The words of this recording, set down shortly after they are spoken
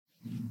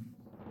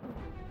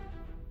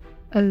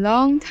A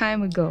long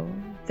time ago,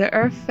 the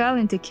Earth fell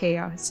into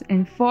chaos,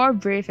 and 4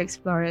 brave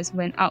explorers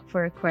went out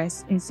for a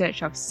quest in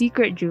search of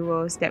secret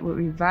jewels that would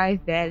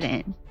revive their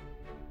land.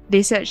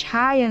 They searched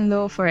high and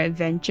low for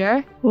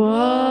adventure,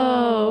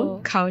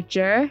 Whoa!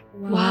 culture,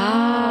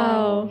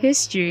 Wow!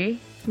 history,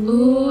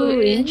 Ooh,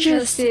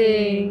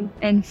 interesting!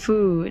 and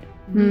food.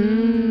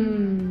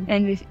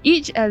 And with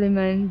each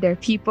element, their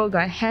people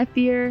got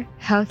happier,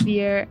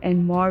 healthier,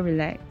 and more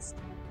relaxed.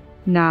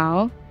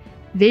 Now,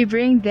 they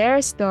bring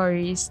their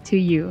stories to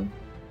you.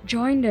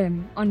 Join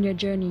them on their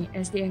journey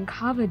as they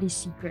uncover these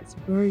secrets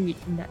buried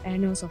in the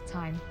annals of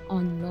time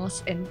on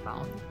Lost and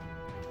Found.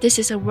 This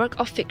is a work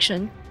of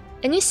fiction.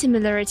 Any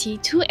similarity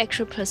to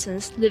actual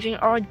persons living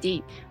or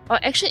dead or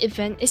actual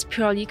event is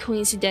purely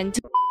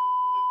coincidental.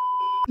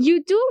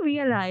 You do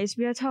realize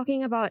we are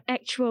talking about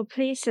actual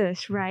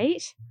places,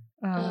 right?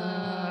 Catch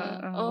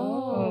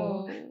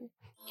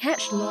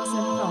Lost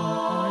and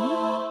Found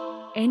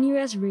on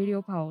NUS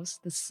Radio Pulse,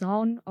 the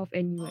sound of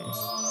NUS.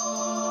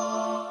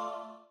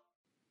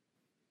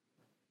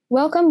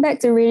 Welcome back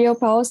to Radio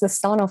Pulse, the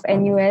sound of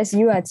NUS.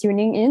 You are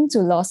tuning in to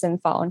Lost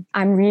and Found.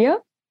 I'm Ria.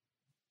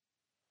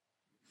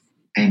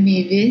 I'm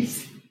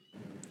Mavis.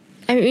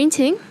 I'm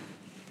Yunting.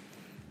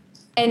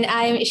 And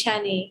I'm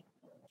Ishani.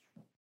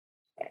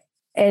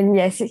 And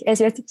yes, as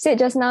you said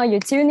just now, you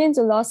tune in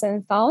to Lost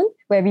and Found,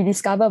 where we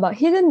discover about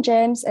hidden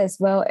gems as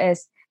well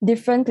as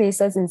different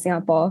places in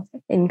Singapore,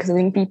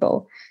 including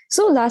people.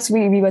 So last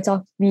week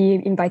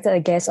we invited a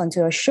guest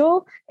onto a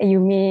show,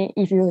 and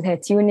if you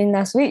had tuned in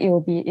last week,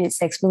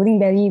 it's Exploding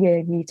Belly,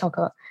 where we talk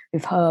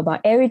with her about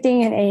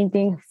everything and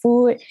anything,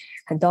 food,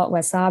 her dog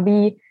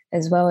Wasabi,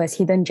 as well as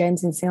hidden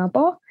gems in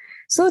Singapore.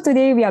 So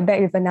today we are back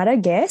with another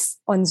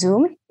guest on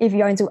Zoom. If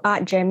you're into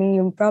art jamming,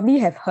 you probably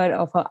have heard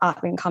of her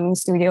Art When Coming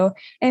studio.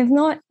 And if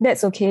not,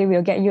 that's okay.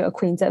 We'll get you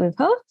acquainted with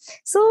her.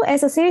 So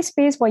as a safe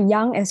space for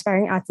young,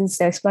 aspiring artists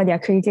to explore their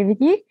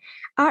creativity,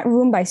 Art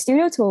Room by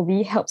Studio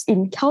Toby helps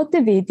in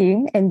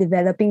cultivating and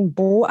developing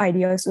bold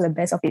ideas to the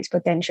best of its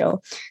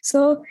potential.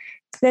 So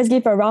let's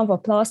give a round of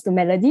applause to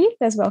Melody.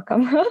 Let's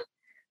welcome her.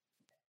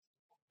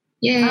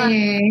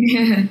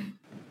 Yay!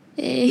 Hey.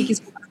 Thank you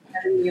so much for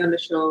having me on the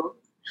show.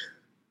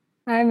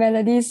 Hi,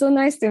 Melody. So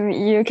nice to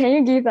meet you. Can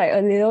you give a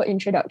little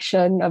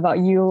introduction about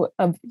you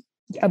as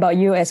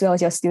well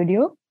as your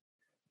studio?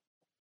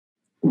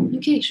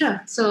 Okay, sure.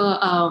 So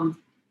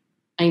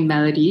I'm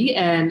Melody,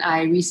 and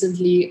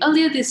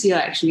earlier this year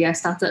actually, I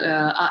started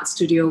an art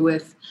studio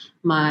with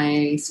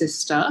my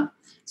sister.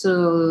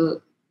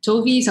 So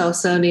Toby is our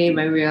surname,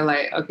 and we are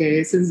like,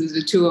 okay, since it's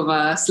the two of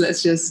us,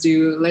 let's just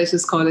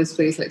call this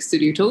place like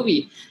Studio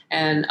Toby.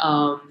 And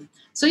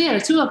so yeah,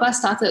 the two of us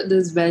started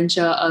this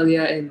venture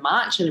earlier in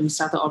March, and we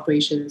started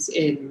operations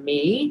in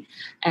May.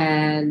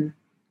 And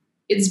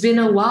it's been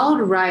a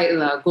wild ride,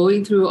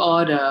 going through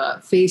all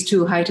the phase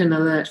 2, heightened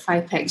alert,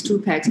 5 packs,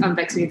 2 packs,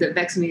 unvaccinated,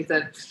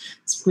 vaccinated.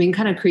 It's been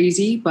kind of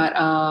crazy, but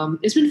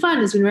it's been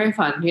fun. It's been very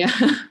fun, yeah.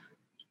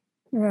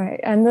 Right,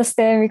 I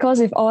understand,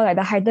 because with all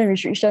the heightened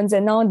restrictions,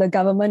 and now the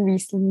government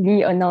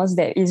recently announced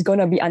that it's going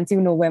to be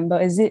until November.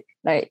 Is it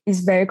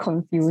it's very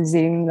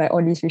confusing,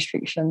 all these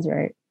restrictions,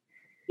 right?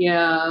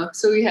 Yeah,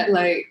 so we had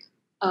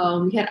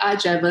art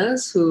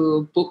jammers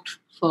who booked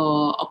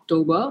for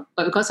October,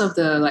 but because of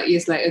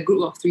it's a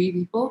group of 3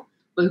 people,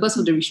 but because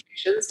of the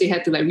restrictions, they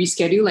had to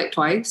reschedule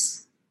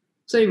twice.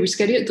 So they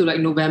rescheduled to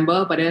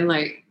November, but then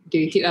they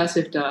hit us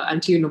with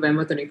until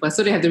November 21st,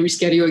 so they have to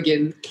reschedule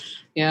again.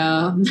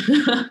 Yeah.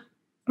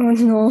 Oh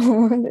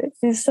no,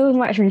 there's so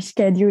much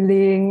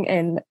rescheduling,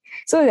 and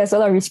so there's a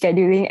lot of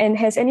rescheduling. And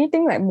has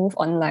anything moved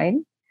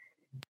online?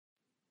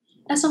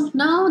 As of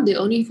now, the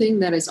only thing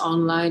that is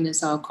online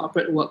is our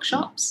corporate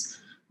workshops.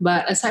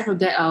 But aside from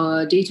that,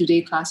 our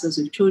day-to-day classes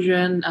with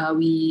children,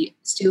 we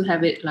still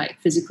have it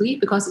physically,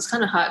 because it's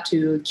kind of hard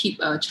to keep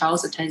a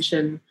child's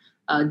attention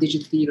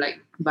digitally,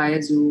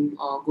 via Zoom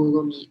or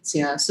Google Meets.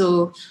 Yeah,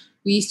 so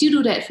we still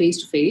do that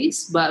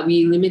face-to-face, but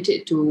we limit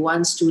it to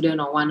 1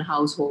 student or 1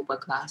 household per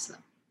class.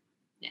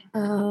 Yeah.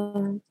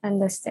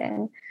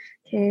 Understand.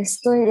 Okay,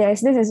 so yes,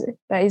 this is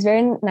it's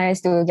very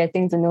nice to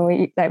getting to know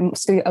a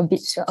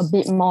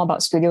bit more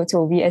about Studio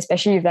Toby,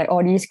 especially with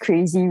all these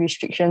crazy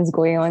restrictions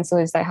going on. So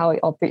it's how it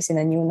operates in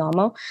a new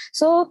normal.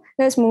 So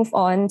let's move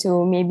on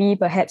to maybe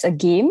perhaps a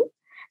game.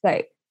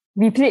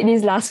 We played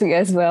this last week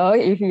as well,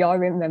 if you all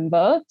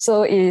remember.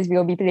 So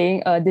we'll be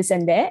playing this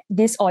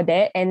or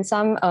that, and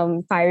some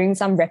firing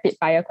some rapid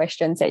fire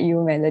questions at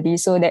you, Melody,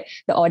 so that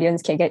the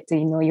audience can get to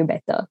know you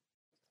better.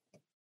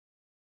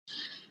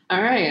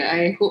 All right,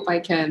 I hope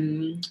I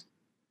can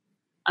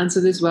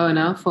answer this well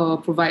enough or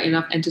provide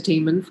enough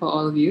entertainment for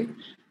all of you.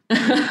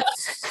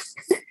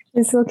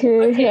 It's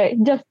okay.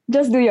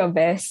 Just do your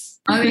best.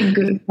 I'll be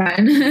good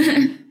fun.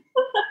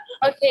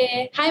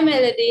 Okay. Hi,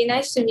 Melody.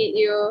 Nice to meet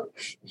you.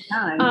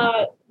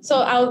 Hi.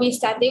 So I'll be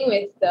starting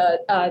with the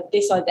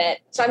this or that.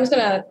 So I'm just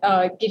gonna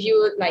give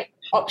you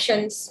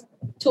options,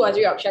 2 or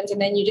 3 options,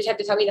 and then you just have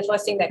to tell me the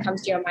first thing that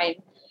comes to your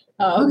mind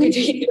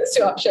between those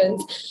 2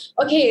 options.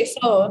 Okay.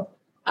 So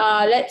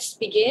let's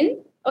begin.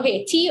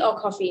 Okay, tea or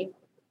coffee?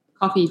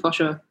 Coffee, for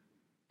sure.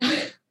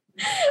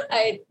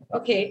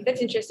 Okay,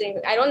 that's interesting.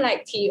 I don't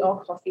like tea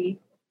or coffee.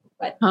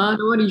 Huh?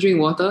 No one do you drink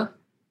water?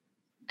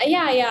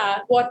 Yeah.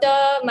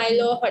 Water,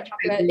 Milo, hot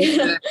chocolate.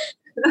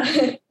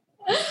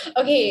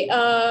 Okay,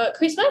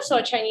 Christmas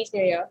or Chinese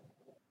New Year?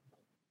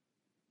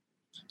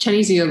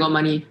 Chinese New Year got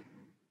money.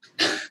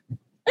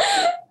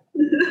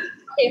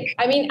 Okay,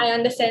 I mean, I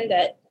understand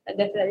that,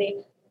 definitely.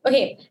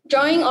 Okay,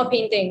 drawing or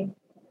painting?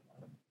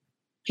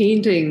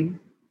 Painting.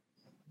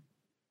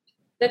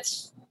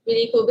 That's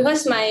really cool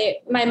because my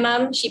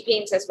mom, she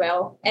paints as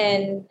well,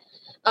 and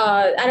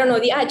I don't know,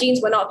 the art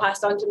genes were not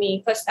passed on to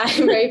me because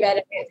I'm very bad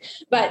at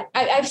it. But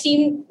I've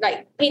seen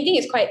like painting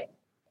is quite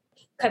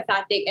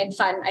cathartic and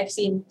fun. I've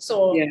seen,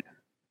 so Yeah.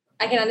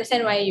 I can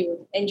understand why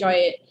you enjoy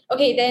it.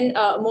 Okay, then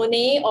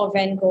Monet or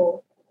Van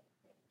Gogh?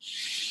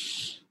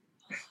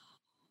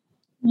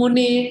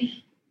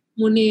 Monet.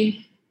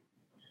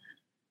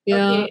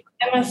 Yeah. Okay,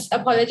 I must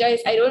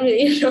apologize. I don't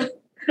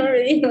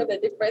really know the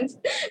difference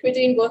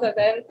between both of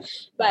them,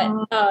 but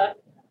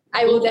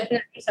I will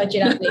definitely search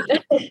it up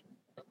later.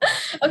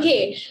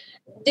 Okay,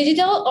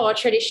 digital or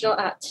traditional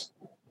art?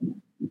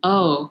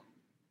 Oh.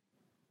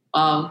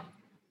 Wow.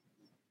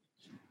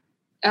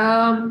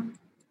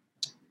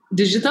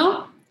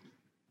 Digital?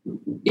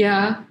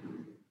 Yeah.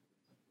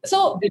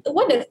 So,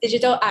 what does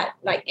digital art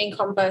like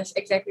encompass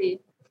exactly?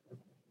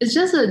 It's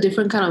just a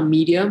different kind of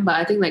medium, but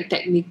I think like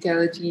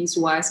technicalities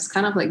wise, it's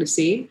kind of like the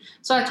same.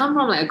 So I come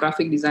from like a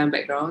graphic design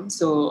background,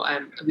 so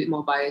I'm a bit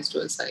more biased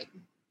towards like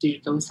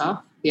digital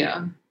stuff.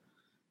 Yeah.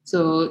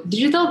 So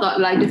digital got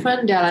like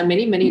different. There are like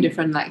many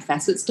different like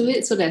facets to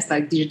it. So there's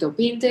like digital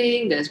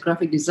painting, there's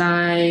graphic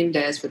design,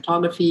 there's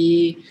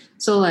photography.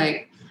 So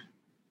like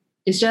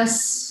it's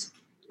just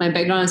my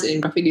background is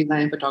in graphic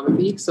design and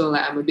photography. So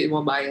like I'm a bit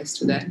more biased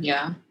to that.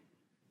 Yeah.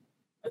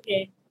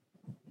 Okay.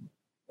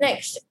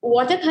 Next,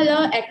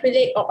 watercolor,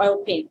 acrylic, or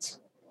oil paint?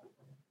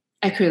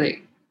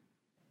 Acrylic.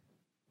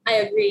 I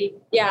agree.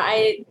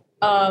 I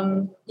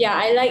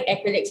like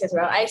acrylics as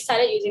well. I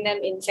started using them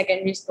in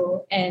secondary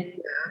school, and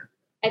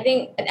I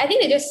think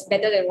they're just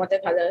better than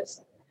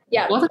watercolors.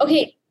 Yeah.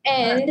 Okay.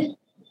 And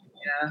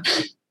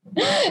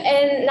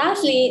and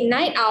lastly,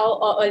 night owl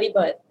or early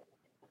bird?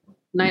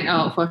 Night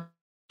out for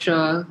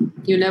sure.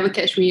 You never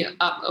catch me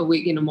up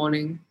awake in the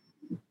morning.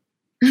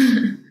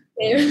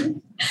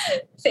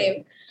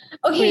 Same.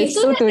 Okay, Wait,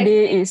 so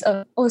today is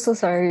so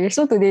sorry.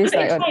 So today is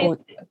like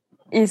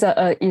is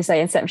an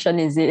inception,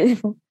 is it?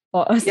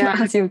 For us to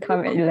ask you to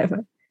come at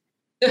 11.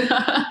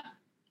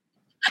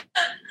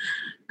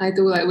 I had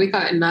to like wake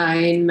up at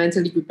 9,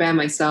 mentally prepare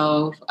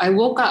myself. I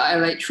woke up, I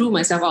like threw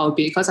myself out of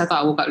bed because I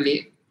thought I woke up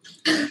late.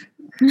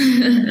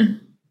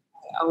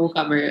 I woke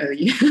up very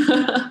early.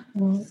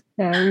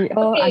 Yeah, we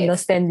all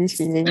understand this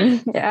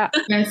feeling. Yeah.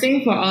 I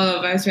think for all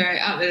of us, we're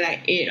up at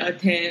like 8 or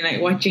 10,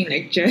 like watching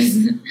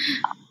lectures.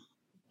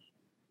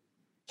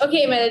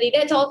 Okay, Melody,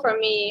 that's all from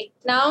me.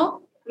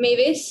 Now,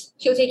 Mavis,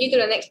 she'll take you to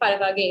the next part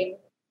of our game.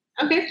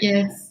 Okay.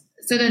 Yes.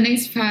 So the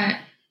next part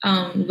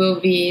will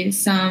be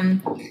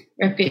some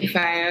rapid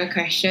fire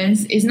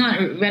questions.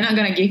 We're not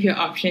gonna give you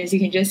options. You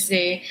can just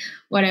say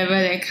whatever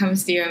that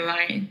comes to your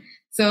mind.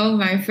 So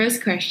my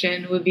first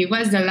question would be,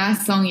 what's the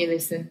last song you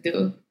listened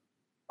to?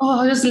 Oh,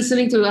 I was just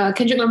listening to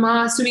Kendrick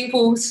Lamar, Swimming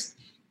Pools.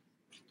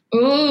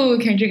 Oh,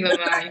 Kendrick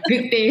Lamar.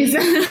 Good taste.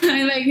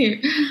 I like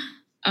him.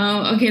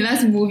 Okay,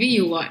 last movie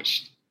you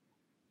watched?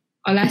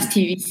 Or last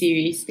TV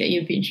series that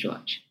you binge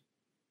watched?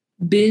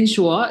 Binge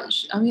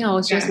watch? I mean, I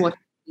was just watching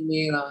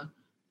anime.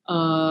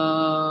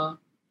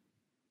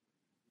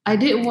 I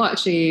did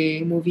watch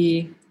a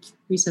movie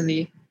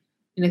recently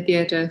in the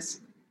theaters.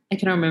 I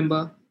cannot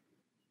remember.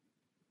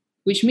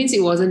 Which means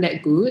it wasn't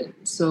that good.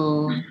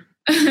 So,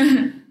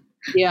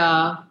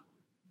 yeah.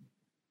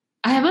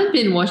 I haven't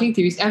been watching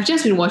TV. I've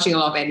just been watching a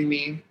lot of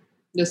anime.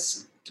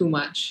 Just too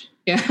much.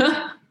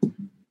 Yeah.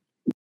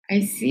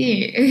 I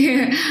see.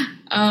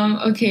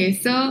 Okay,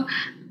 so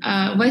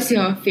what's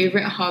your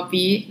favorite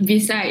hobby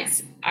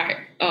besides art?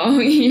 Or,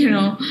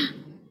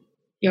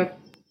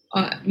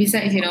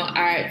 besides,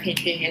 art,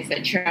 painting,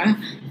 etc.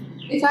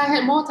 If I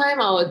had more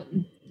time, I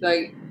would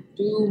like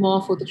do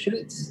more photo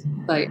shoots.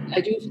 Like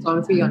I do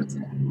photography on the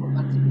side.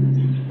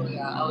 So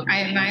yeah,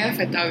 I admire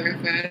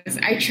photographers.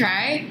 I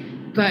try,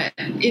 but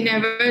it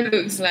never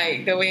looks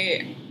like the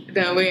way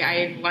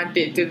I want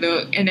it to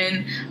look, and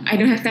then I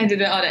don't have time to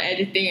do all the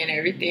editing and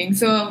everything.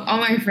 So all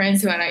my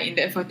friends who are like in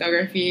that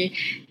photography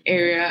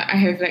area, I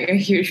have like a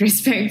huge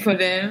respect for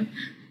them.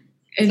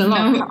 And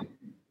now,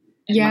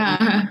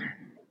 yeah.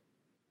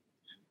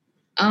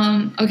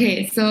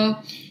 Okay, so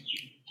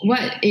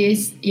what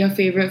is your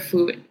favorite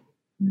food?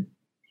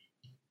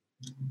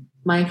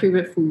 My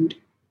favorite food.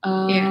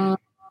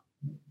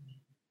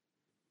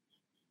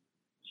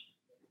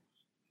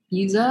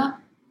 Pizza.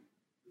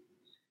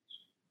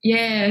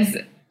 Yes,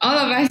 all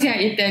of us are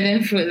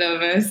Italian food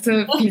lovers,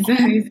 so pizza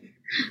is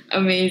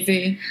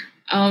amazing.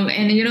 And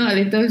a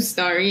little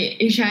story.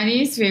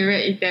 Ishani's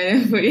favorite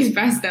Italian food is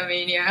pasta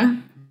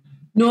mania.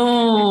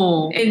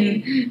 No.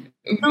 And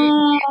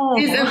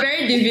it's a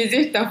very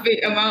divisive topic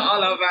among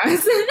all of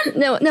us.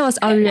 That was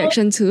our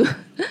reaction too.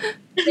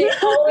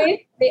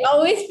 they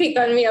always pick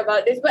on me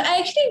about this, but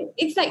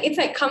it's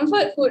like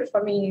comfort food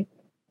for me.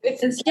 I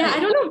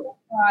don't know.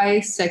 Try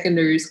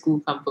secondary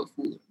school comfort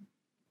food.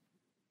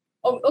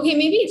 Oh, okay,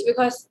 maybe it's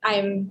because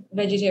I'm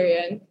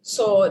vegetarian,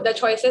 so the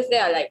choices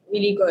there are like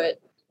really good.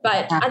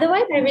 But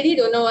otherwise, I really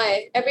don't know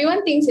why.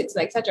 Everyone thinks it's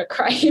like such a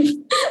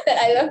crime that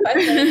I love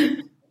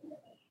pasta.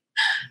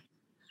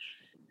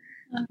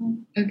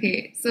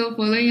 Okay, so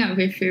following up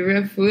with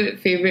favorite food,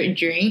 favorite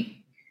drink.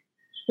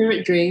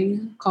 Favorite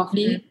drink,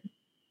 coffee.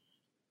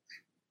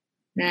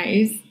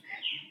 Nice.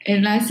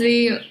 And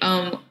lastly,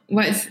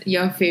 what's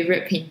your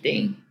favorite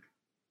painting?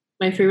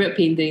 My favorite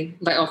painting,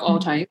 like of all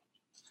time.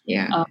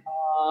 Yeah.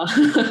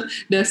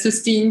 The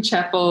Sistine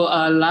Chapel,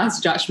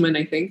 Last Judgment,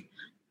 I think,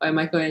 by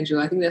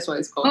Michelangelo. I think that's what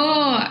it's called.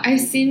 Oh, I've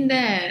seen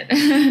that.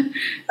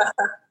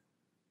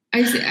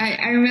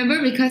 I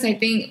remember because I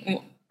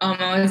think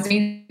I was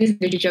doing this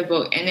literature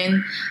book, and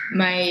then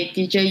my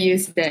teacher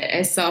used that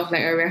as sort of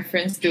like a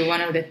reference to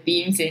one of the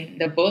themes in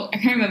the book. I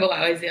can't remember what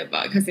was it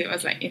about because it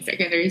was like in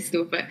secondary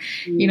school. But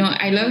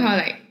I love how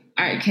like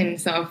art can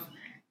sort of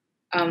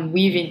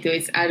weave into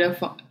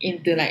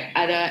into like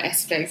other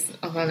aspects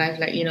of our life,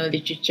 like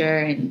literature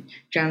and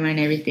drama and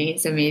everything.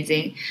 It's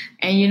amazing.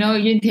 And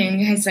Yun Ting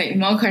has like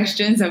more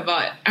questions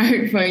about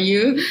art for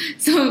you,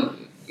 so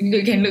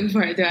you can look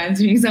forward to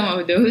answering some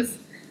of those.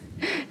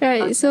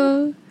 Right.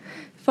 So,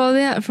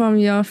 following up from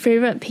your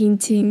favorite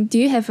painting, do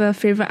you have a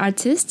favorite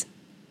artist?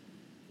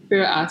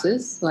 Favorite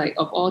artist, like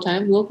of all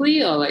time,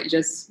 locally or like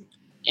just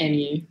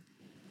any?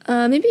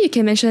 Maybe you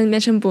can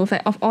mention both,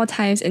 like of all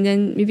times, and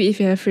then maybe if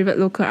you have a favorite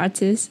local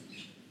artist.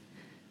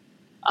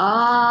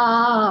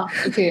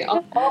 Okay,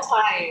 of all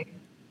time.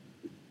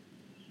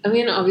 I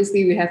mean,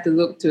 obviously we have to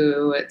look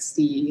towards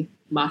the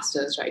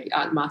masters, right? The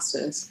art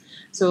masters.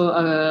 So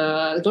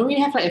don't really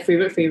have like a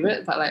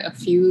favorite, but like a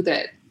few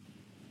that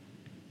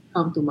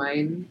come to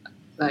mind,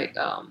 like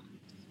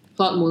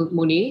Claude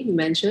Monet, you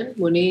mentioned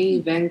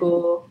Monet, Van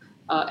Gogh,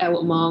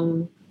 Edward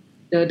Munch,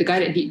 the guy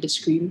that did the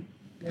Scream.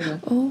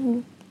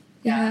 Oh.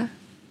 Yeah.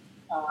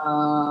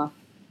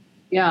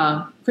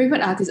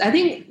 Favorite artist. I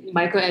think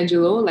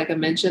Michelangelo, like I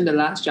mentioned, The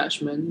Last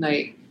Judgment,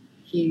 like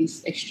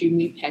he's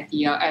extremely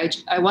petty.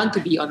 I want to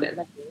be on that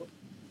level.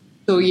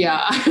 So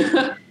yeah,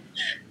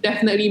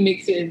 definitely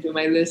makes it into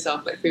my list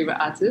of like favorite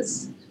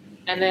artists.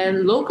 And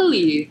then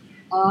locally,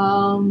 there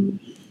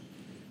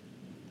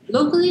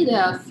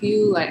are a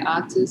few like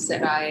artists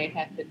that I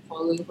have been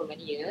following for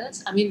many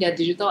years. I mean, they're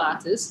digital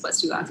artists, but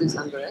still artists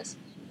nonetheless.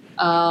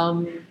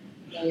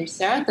 There's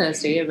Sarah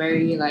Thursday, a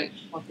very like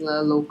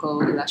popular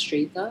local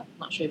illustrator.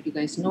 Not sure if you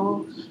guys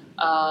know.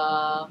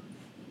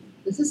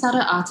 There's this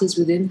other artist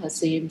within her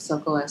same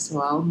circle as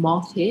well,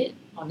 Mothhead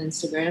on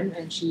Instagram,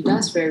 and she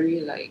does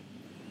very like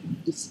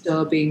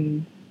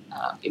disturbing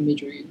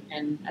imagery,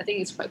 and I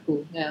think it's quite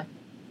cool. Yeah.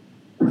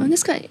 Oh,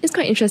 it's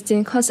quite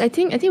interesting because I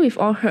think we've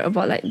all heard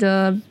about like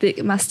the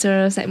big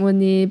masters like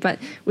Monet, but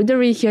we don't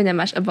really hear that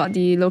much about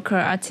the local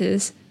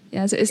artists.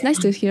 Yeah, so it's nice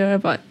to hear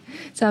about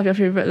some of your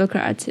favorite local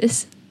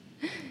artists.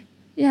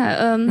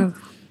 Yeah.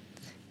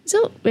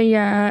 So when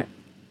you're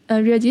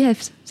Ria, do you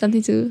have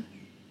something to?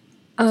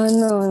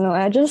 No.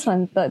 I just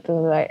wanted to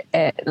like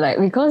add, like,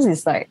 because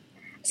it's like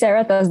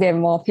Sarah Thursday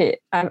and Mothhead.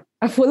 I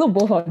follow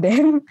both of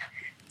them.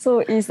 So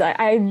it's like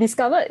I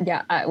discovered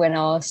their art when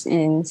I was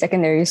in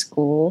secondary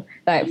school.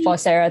 Like for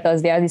Sarah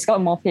Thursday, I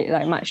discovered Mothhead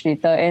like much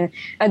later, and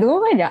I don't know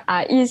why their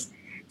art is.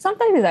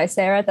 Sometimes it's like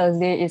Sarah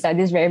Thursday is like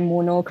this very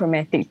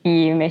monochromatic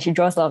theme, and she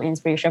draws a lot of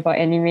inspiration for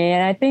anime,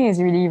 and I think it's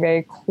really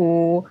very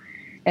cool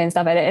and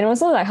stuff like that. And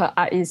also like her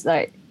art is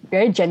like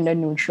very gender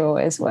neutral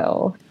as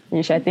well,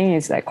 which I think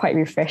is like quite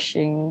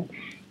refreshing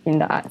in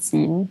the art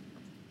scene.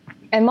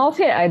 And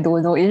Mothhead, I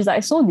don't know, it's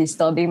like so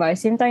disturbing, but at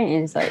the same time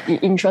it's like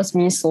it interests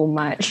me so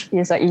much.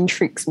 It's like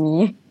intrigues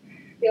me.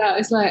 Yeah,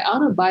 it's like I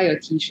want to buy a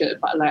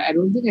t-shirt, but like I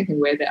don't think I can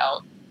wear that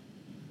out.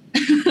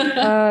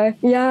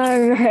 Yeah,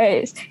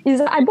 right. It's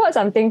like, I bought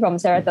something from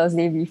Sarah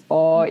Thursday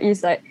before.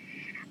 It's like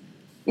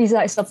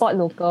support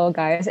local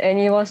guys, and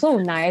it was so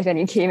nice when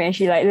it came, and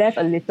she like left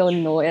a little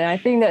note, and I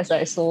think that's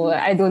like so,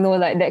 I don't know,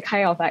 like that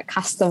kind of like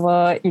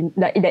customer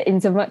that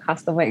intimate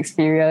customer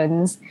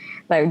experience,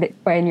 like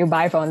when you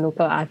buy from a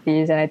local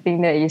artist, and I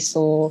think that is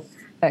so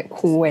like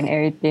cool and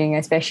everything,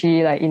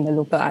 especially like in the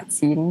local art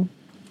scene.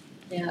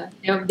 Yeah,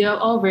 they're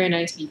all very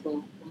nice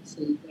people.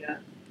 Also, yeah.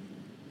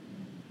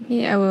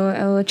 Yeah,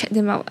 I will check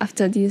them out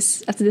after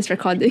this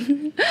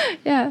recording.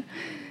 Yeah.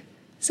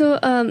 So,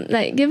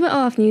 like, given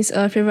all of these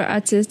favorite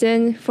artists,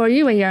 then for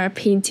you when you're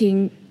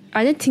painting,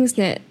 are there things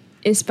that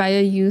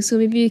inspire you? So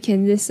maybe you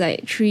can list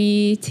like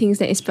 3 things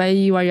that inspire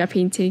you while you're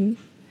painting.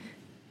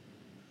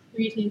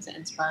 3 things that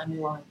inspire me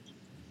while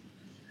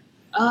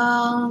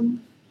I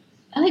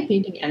like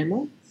painting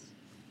animals.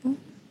 Oh.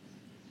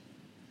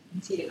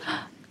 See it.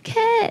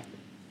 Cat.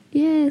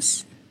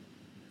 Yes.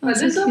 Oh, But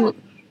this so one was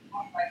cute.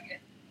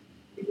 like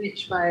an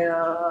image by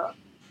a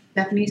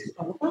Japanese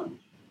photographer.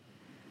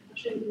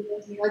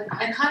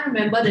 I can't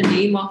remember the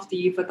name of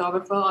the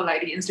photographer or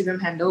like the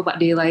Instagram handle, but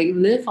they like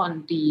live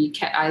on the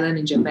Cat Island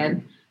in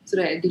Japan. so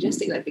that they just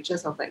take like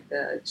pictures of like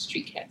the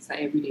street cats like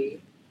every day.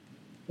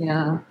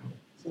 Yeah.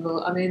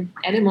 So I mean,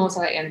 animals,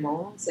 I like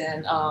animals,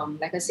 and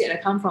like I said, I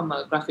come from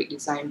a graphic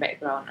design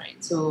background,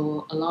 right?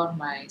 So a lot of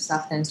my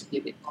stuff tends to be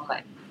a bit more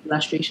like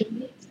illustration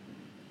based.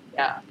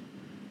 Yeah.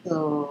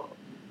 So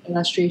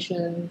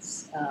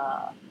illustrations,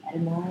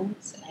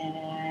 animals,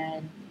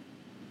 and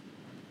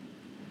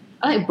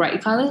I like bright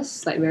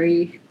colors, like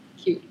very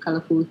cute,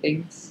 colorful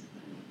things.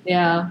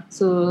 Yeah.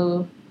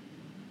 So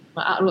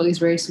my artwork is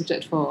very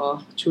suited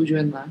for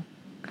children, lah.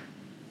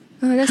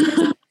 Oh,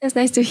 that's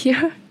nice to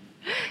hear.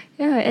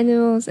 Yeah,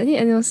 animals. I think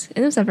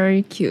animals are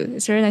very cute.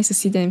 It's very nice to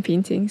see them in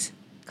paintings.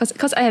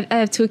 Cause I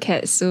have two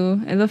cats, so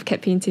I love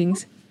cat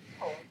paintings.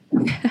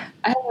 I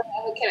have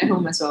a cat at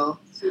home as well.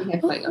 So we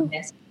have like a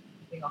nest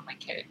of my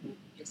cat at home.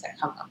 Just like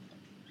come up.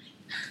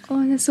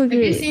 Oh, that's so Have you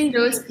great. seen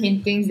those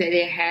paintings that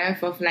they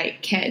have of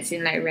like cats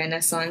in like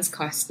Renaissance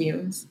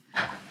costumes?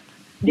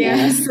 They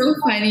are so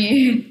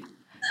funny.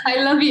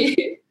 I love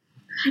it.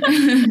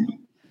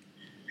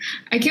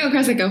 I came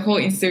across like a whole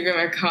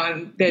Instagram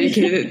account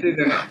dedicated to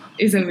that.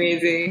 It's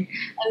amazing.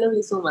 I love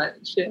it so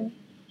much. Yeah.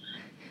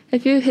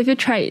 Have you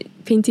tried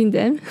painting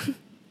them?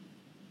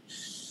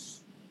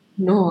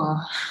 No,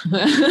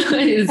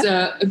 it's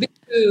a bit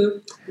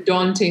too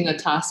daunting a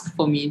task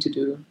for me to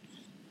do.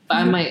 But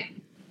I might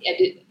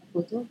edit a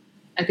photo.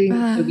 I think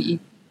it'll be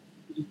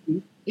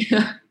easy.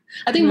 Yeah.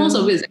 I think most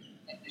of it is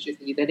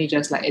digitally. Then they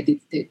just like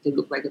edit it to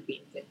look like a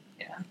painting.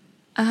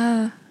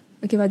 Yeah.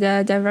 Okay, but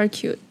they're very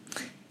cute.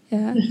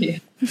 Yeah. Yeah.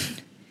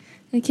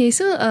 Okay,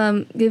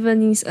 so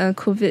given these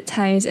COVID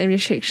times and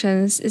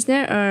restrictions, is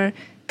there a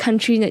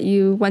country that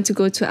you want to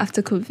go to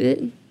after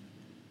COVID?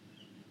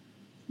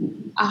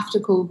 After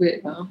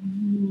COVID,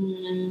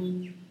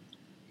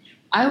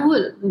 I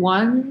would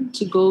want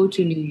to go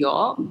to New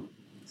York.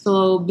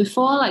 So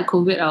before like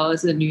COVID, I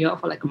was in New York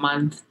for like a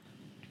month.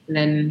 And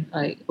then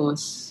like it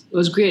was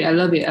great. I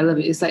love it.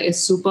 It's like a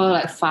super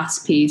like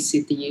fast paced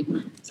city.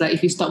 It's like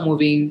if you stop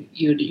moving,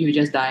 you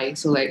just die.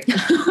 So like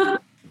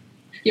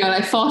you're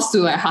like forced to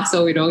like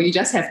hustle, you know, you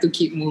just have to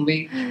keep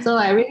moving. So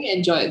I really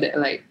enjoyed that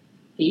like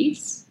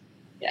pace.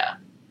 Yeah.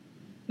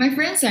 My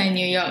friends are in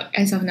New York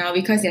as of now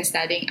because they're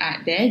studying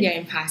art there. They're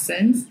in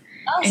Parsons.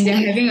 And they're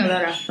having a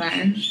lot of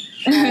fun.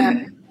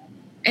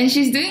 And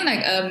she's doing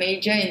like a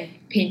major in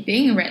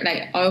painting,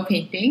 like oil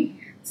painting.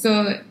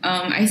 So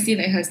I see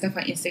like her stuff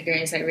on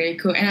Instagram. It's like really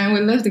cool. And I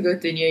would love to go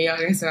to New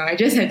York as well. I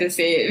just had to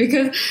say it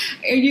because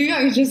New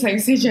York is just like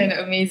such an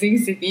amazing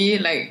city,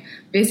 like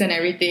based on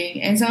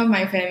everything. And some of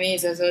my family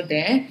is also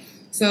there.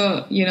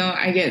 So, you know,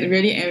 I get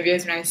really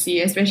envious when I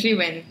see, especially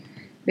when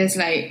there's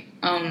like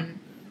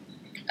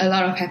a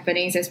lot of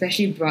happenings,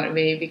 especially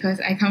Broadway,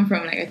 because I come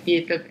from like a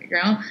theatre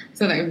background.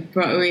 So like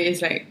Broadway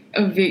is like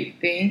a big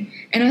thing.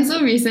 And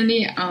also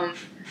recently,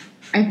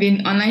 I've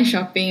been online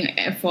shopping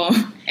at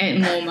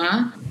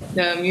MoMA,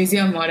 the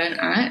Museum of Modern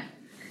Art.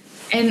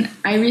 And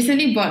I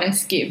recently bought a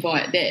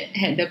skateboard that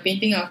had the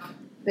painting of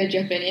the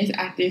Japanese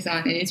artist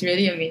on, and it's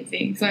really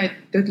amazing. So I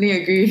totally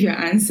agree with your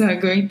answer,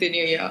 going to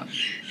New York.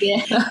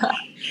 Yeah.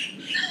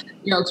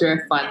 New York's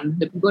very fun.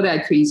 The people there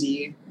are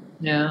crazy.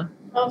 Yeah.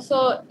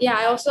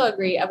 I also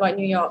agree about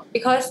New York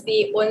because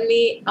the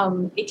only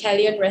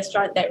Italian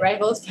restaurant that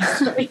rivals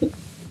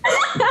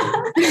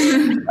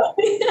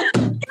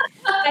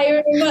I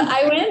remember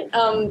I went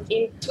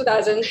in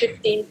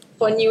 2015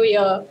 for New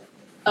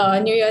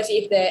Year's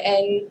Eve there,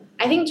 and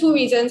I think two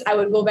reasons I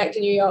would go back to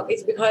New York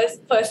is because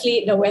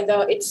firstly the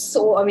weather, it's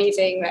so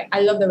amazing, like I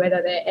love the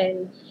weather there,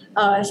 and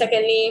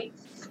secondly,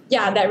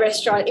 that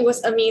restaurant, it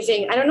was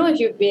amazing. I don't know if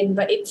you've been,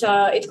 but it's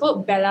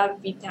called Bella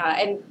Vita,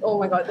 and oh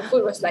my god, the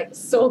food was like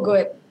so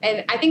good,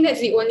 and I think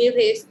that's the only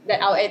place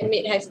that I'll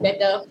admit has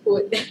better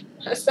food than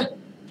pasta.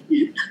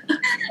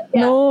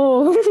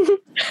 No.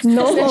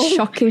 No. That's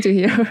shocking to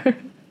hear.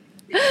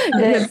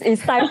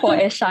 It's time for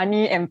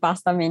Eshani and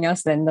Pasta Mania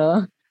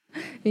slander.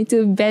 Need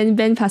to ban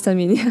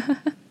Pastamania.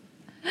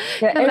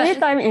 Yeah, every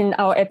time in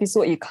our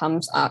episode it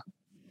comes up,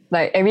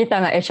 like every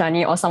time like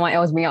Eshani or someone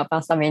else bring up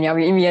Pasta Mania,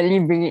 we immediately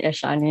bring in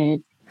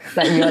Eshani.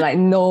 Like you're like,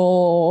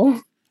 no.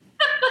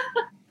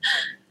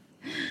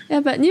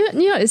 Yeah, but New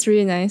York is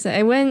really nice.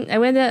 I went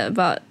there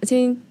about I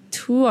think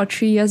 2 or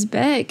 3 years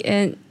back,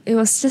 and it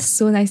was just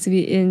so nice to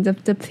be in.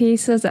 The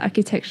places, the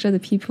architecture, the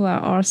people are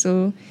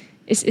also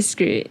it's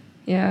great.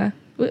 Yeah.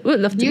 Would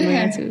love to go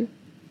there too.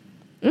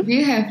 Do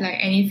you have like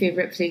any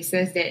favorite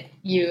places that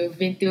you've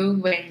been to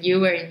when you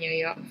were in New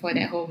York for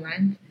that whole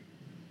month?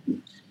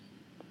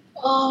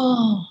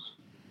 Oh.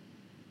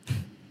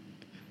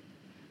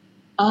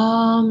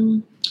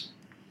 I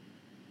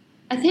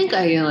think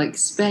I like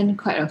spend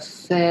quite a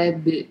fair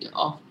bit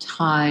of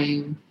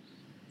time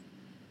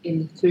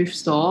in thrift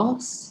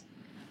stores.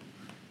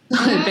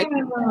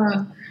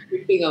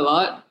 Thrifting a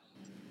lot.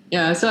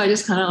 Yeah, so I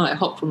just kind of like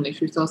hop from like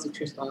thrift stores to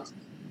thrift stores.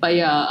 But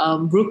yeah,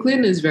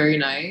 Brooklyn is very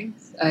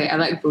nice. I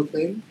like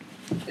Brooklyn.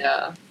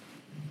 Yeah.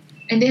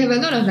 And they have a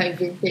lot of like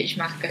vintage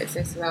markets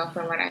as well,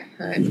 from what I've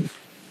heard,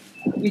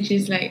 which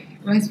is like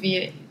must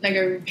be like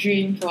a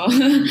dream for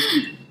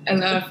a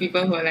lot of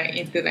people who are like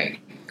into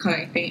like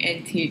collecting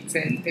antiques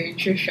and doing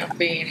thrift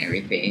shopping and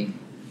everything.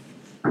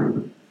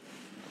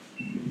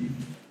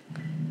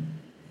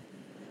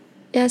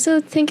 Yeah, so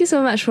thank you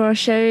so much for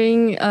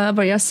sharing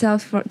about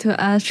yourself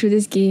to us through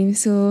this game.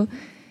 So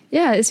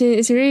yeah, it's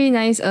really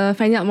nice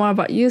finding out more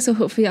about you. So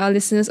hopefully our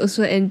listeners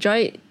also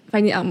enjoyed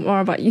finding out more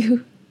about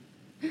you.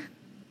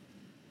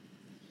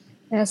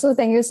 Yeah, so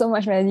thank you so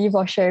much, Melody,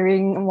 for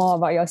sharing more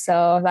about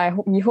yourself.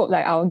 We hope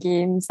like our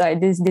games like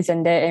this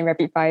and that and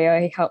rapid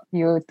fire help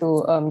you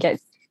to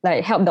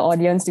help the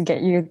audience to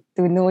get you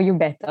to know you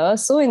better.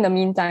 So in the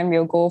meantime,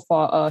 we'll go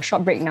for a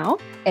short break now.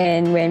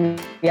 And when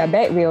we are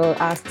back, we'll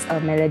ask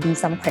Melody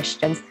some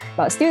questions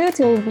about Studio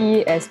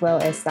Toby as well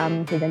as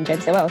some hidden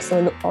gems as well.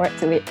 So look forward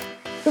to it.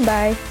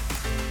 Goodbye.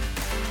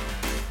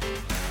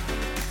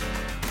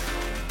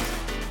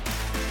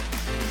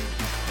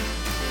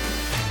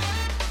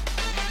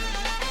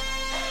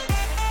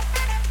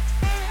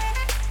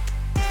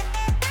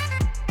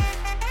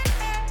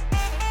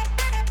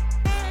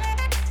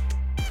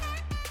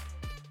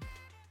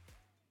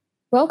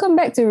 Welcome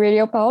back to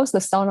Radio Pulse, the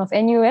sound of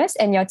NUS,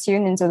 and you're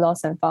tuned into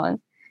Lost and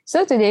Found.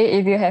 So today,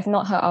 if you have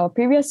not heard our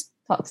previous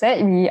talk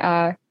set, we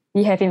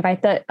have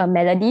invited a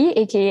Melody,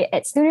 aka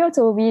at Studio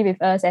Toby,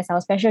 with us as our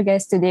special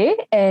guest today.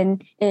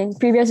 And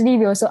previously,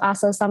 we also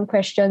asked her some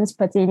questions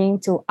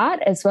pertaining to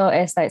art, as well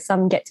as like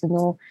some get to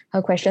know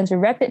her questions with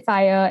rapid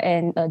fire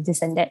and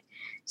this and that.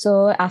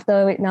 So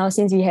now,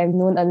 since we have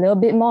known a little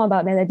bit more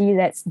about Melody,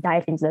 let's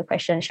dive into the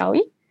question, shall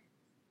we?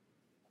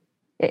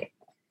 Okay.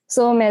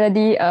 So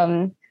Melody,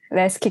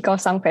 let's kick off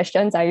some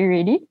questions. Are you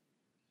ready?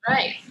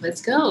 Right,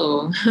 let's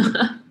go.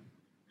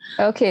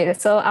 Okay,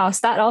 so I'll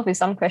start off with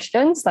some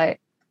questions,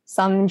 like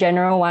some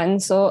general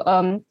ones. So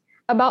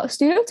about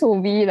Studio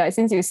Toby, like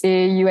since you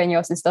say you and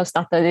your sister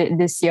started it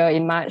this year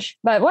in March,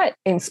 but what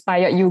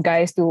inspired you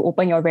guys to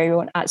open your very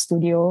own art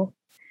studio?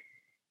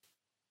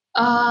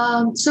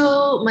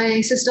 So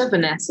my sister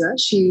Vanessa,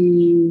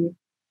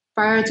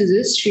 prior to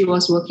this, she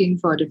was working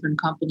for a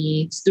different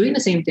company, doing the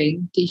same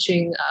thing,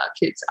 teaching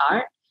kids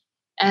art.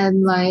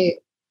 And like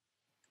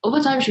over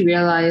time, she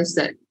realized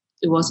that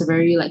it was a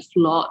very like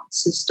flawed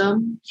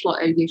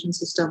education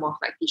system of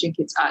like teaching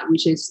kids art,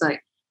 which is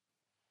like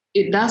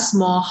it does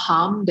more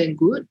harm than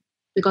good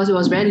because it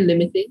was very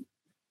limiting.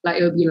 Like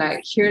it would be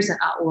like, here's an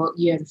artwork,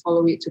 you have to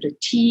follow it to the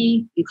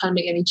T. You can't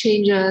make any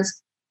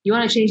changes. You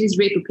want to change this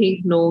red to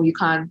pink? No, you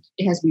can't.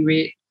 It has to be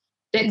red.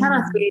 That kind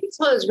of thing.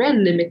 So it's very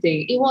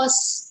limiting. It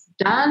was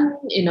done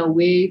in a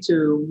way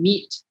to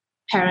meet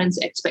parents'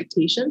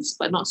 expectations,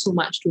 but not so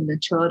much to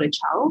nurture the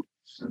child.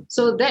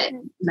 So that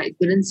like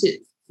didn't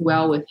sit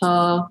well with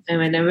her. And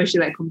whenever she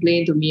like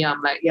complained to me,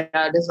 I'm like, yeah,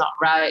 that's not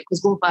right.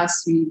 Because both of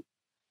us, we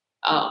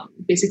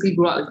basically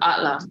grew up with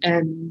art lah.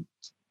 And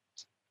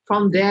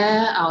from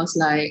there, I was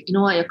like, you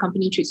know what, your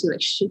company treats you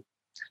like shit,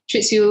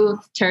 treats you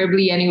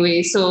terribly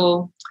anyway.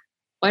 So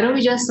why don't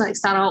we just like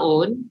start our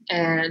own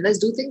and let's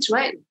do things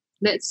right?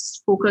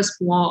 Let's focus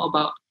more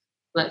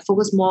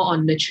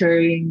on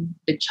nurturing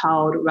the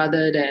child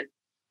rather than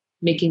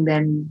making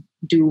them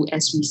do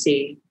as we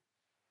say.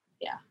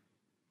 Yeah.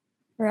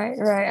 Right.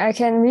 I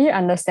can really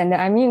understand that.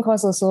 I mean,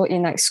 because also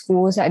in like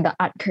schools, like the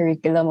art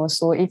curriculum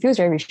also, it feels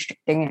very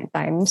restricting at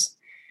times.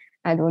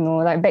 I don't know,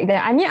 like back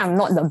then, I mean, I'm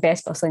not the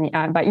best person in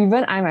art, but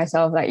even I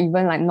myself, like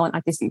even like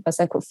non-artistic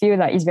person could feel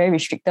like it's very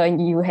restricted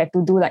and you have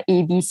to do like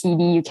A, B, C,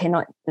 D, you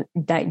cannot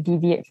like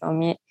deviate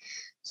from it.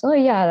 So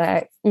yeah,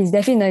 like it's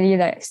definitely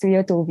like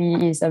Studio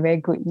Toby is a very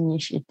good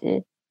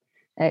initiative.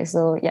 Like,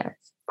 so yeah,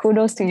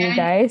 kudos to you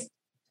guys.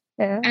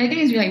 Yeah. I think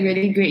it's like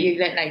really great you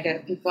let like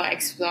the people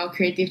explore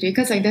creatively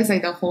because like that's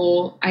like the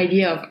whole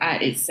idea of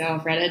art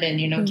itself rather than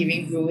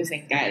giving rules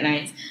and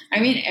guidelines. I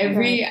mean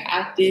every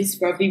artist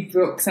probably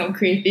broke some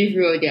creative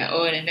rule of their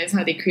own and that's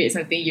how they create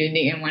something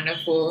unique and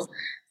wonderful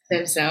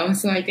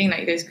themselves. So I think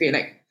like that's great.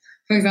 Like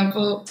for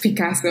example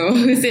Picasso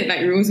who said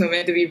like rules were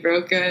meant to be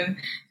broken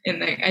and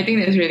like I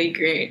think that's really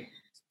great.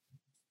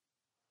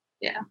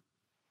 Yeah,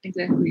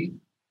 exactly.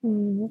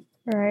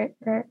 Right.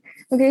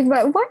 Okay,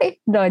 but why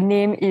the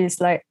name is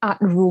like Art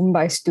Room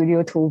by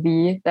Studio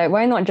Toby? Like,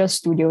 why not just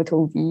Studio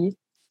Toby?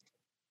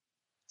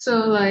 So,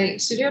 like,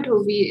 Studio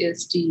Toby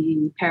is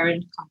the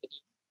parent company.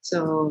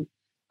 So,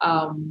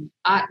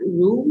 Art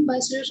Room by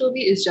Studio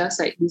Toby is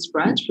just like this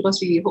branch because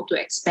we hope to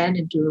expand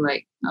into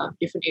like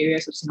different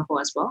areas of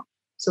Singapore as well.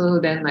 So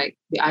then, like,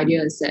 the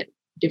idea is that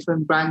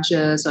different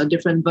branches or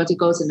different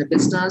verticals in the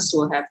business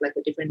will have like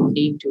a different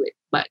name to it,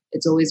 but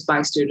it's always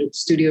by Studio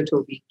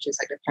Toby, which is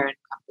like the parent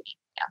company.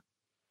 Yeah.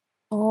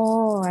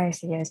 Oh, I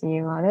see.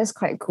 Wow, that's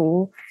quite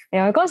cool.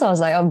 Yeah, because I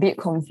was like a bit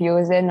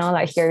confused, and now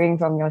like hearing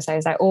from your side,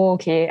 it's like, oh,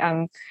 okay,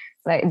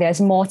 like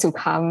there's more to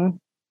come.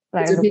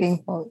 Like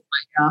looking forward.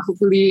 Yeah,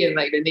 hopefully in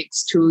like the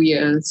next 2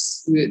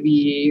 years,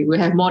 we'll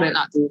have more than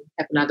art to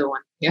have another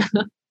one. Yeah.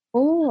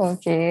 Oh,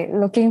 okay.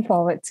 Looking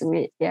forward to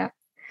it. Yeah.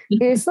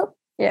 Okay, so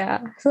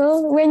yeah.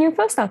 So when you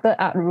first started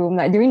Art Room,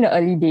 like during the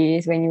early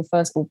days when you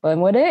first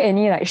opened, were there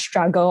any like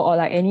struggle or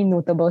like any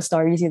notable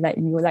stories you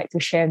would like to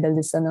share with the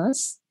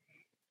listeners?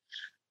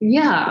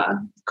 Yeah,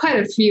 quite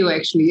a few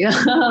actually.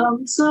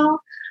 So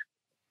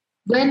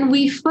When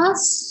we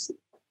first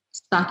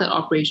started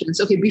operations,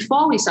 okay,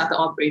 before we started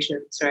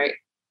operations, right,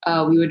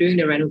 we were doing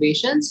the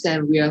renovations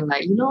and we were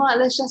like, you know what,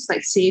 let's just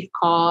like save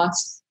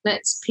costs.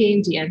 Let's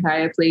paint the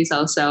entire place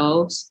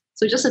ourselves.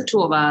 So just the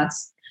two of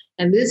us.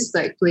 And this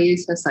like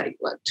place has like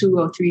what 2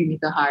 or 3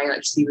 meter high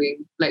like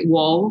ceiling, like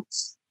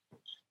walls.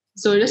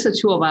 So just the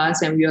two of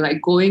us, and we were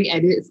like going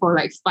at it for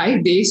like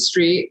 5 days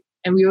straight.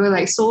 And we were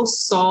like so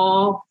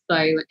sore.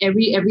 Like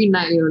every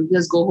night we would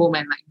just go home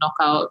and like knock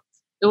out.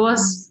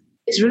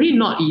 It's really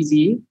not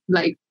easy.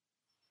 Like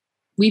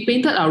we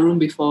painted our room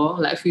before,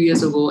 like a few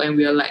years ago, and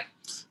we were like,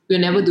 we'll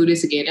never do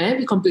this again. And then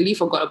we completely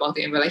forgot about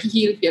it. And we're like,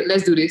 yeah,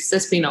 let's do this.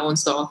 Let's paint our own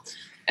store.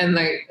 And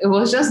like it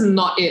was just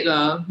not it.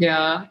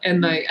 Yeah.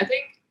 And like I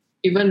think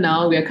even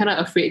now we're kind of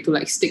afraid to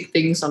like stick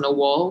things on the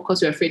wall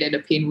because we're afraid that the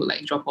paint would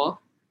like drop off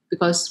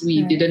because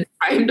we didn't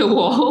prime the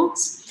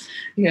walls.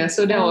 Yeah.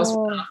 So that was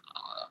one of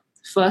our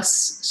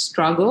first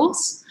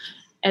struggles.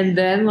 And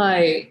then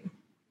like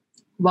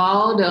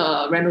while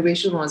the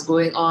renovation was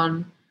going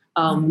on,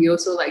 we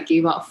also like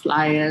gave out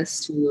flyers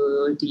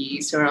to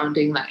the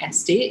surrounding like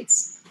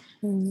estates.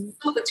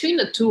 So between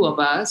the two of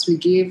us, we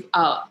gave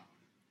out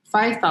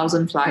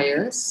 5,000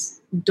 flyers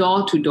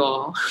door to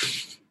door.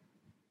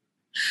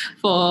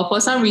 For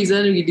some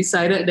reason, we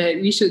decided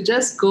that we should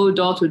just go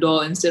door to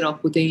door instead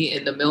of putting it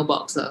in the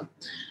mailbox.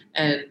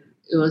 And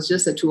it was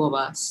just the two of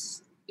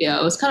us. Yeah,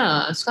 it was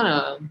kind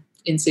of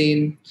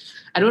insane.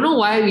 I don't know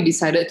why we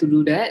decided to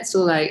do that.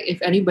 So like,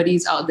 if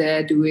anybody's out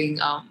there doing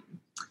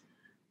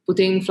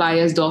putting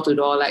flyers door to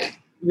door, like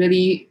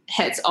really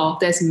hats off.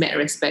 That's mad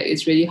respect.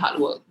 It's really hard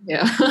work.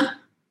 Yeah.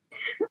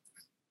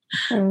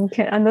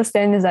 Can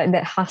understand it's like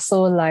that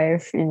hustle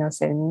life in a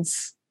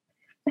sense.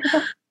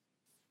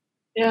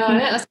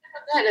 Yeah, aside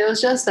from that, it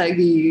was just like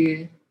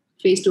the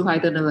phase 2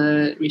 heightened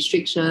alert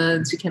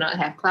restrictions. You cannot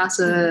have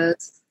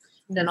classes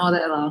and all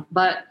that.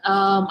 But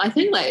I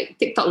think like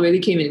TikTok really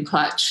came in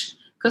clutch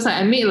because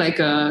I made like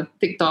a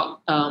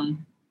TikTok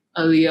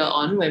earlier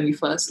on when we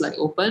first like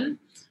opened,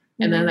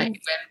 and then like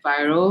it went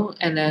viral,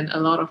 and then a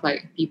lot of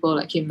like people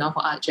like came down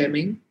for art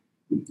jamming.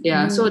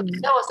 Yeah, so that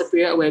was the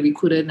period where we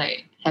couldn't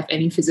like have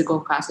any physical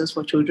classes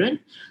for children.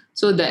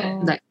 So that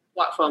like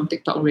what from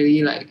TikTok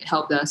really like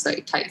helped us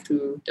like tide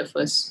through the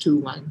first 2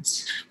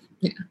 months.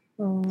 Yeah.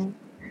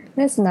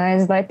 That's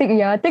nice. But I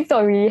think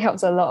TikTok really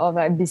helps a lot of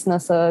like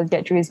businesses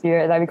get through this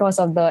period, like because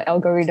of the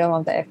algorithm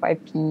of the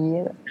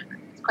FYP.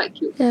 It's quite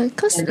cute. Yeah,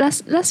 because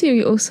last week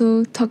we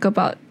also talk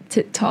about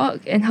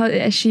TikTok and how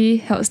it actually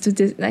helps to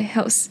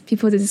helps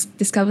people to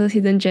discover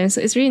hidden gems.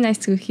 So it's really nice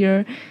to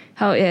hear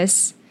how it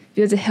has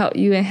been able to help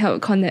you and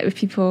help connect with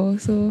people.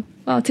 So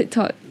wow,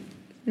 TikTok,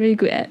 really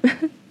good app.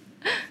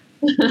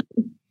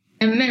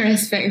 And mad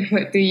respect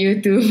to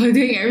you too for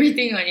doing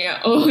everything on your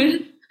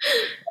own.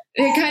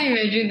 I can't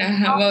imagine the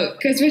hard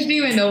work, especially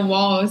when the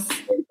walls.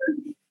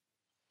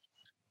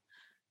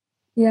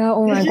 Yeah,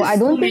 oh my god, I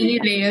don't think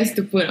think many layers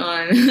to put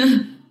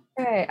on.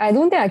 right, I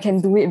don't think I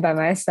can do it by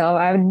myself.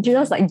 I would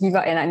just like give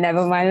up and like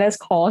never mind, let's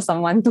call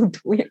someone to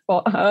do it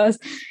for us.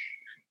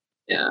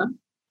 Yeah,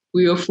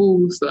 we were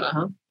fools,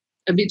 huh?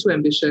 A bit too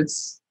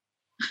ambitious.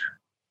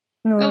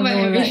 But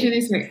ambition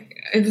is like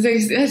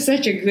that's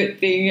such a good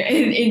thing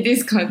in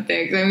this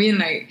context. I mean,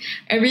 like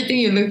everything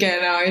you look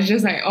at now is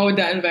just like all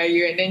done by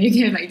you, and then you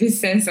get like this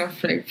sense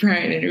of like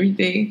pride and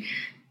everything.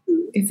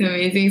 It's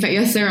amazing. It's like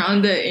you're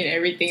surrounded in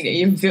everything that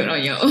you've built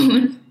on your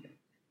own.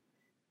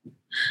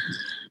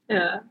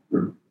 Yeah.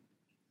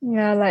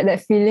 Yeah, like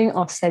that feeling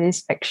of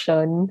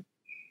satisfaction.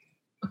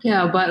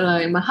 Yeah, but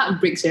like my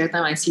heart breaks every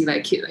time I see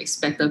like kid like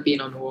spatter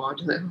paint on the wall.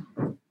 Just like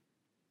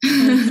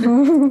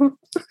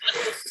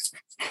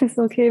it's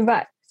okay,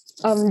 but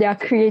their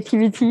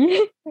creativity.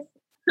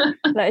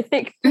 Like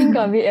think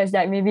of it as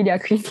like maybe their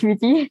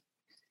creativity.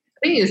 I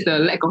think it's the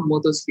lack of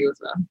motor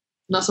skills,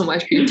 not so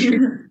much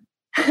creativity.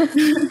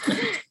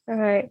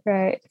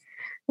 Right.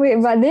 Wait,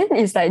 but then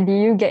it's like, do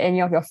you get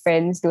any of your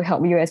friends to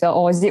help you as well,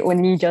 or is it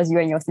only just you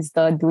and your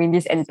sister doing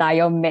this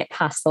entire mad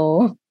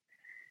hustle?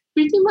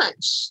 Pretty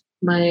much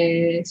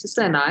my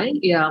sister and I.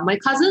 Yeah, my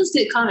cousins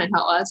did come and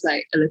help us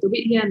like a little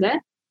bit here and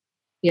there.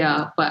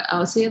 Yeah, but I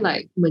would say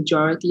like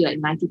majority, like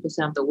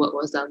 90% of the work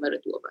was done by the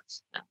two of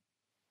us.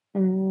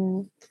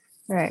 Yeah.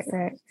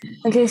 Right.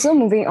 Okay, so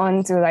moving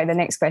on to like the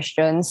next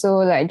question. So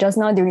like just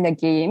now during the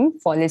game,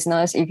 for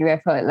listeners, if you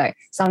have heard like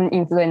some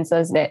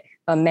influences that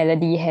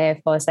Melody have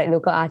was like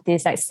local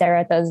artists like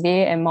Sarah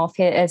Thursday and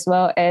Mothhead, as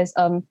well as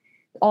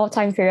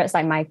all-time favorites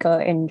like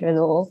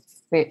Michelangelo.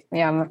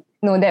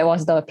 No, that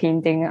was the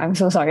painting. I'm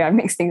so sorry, I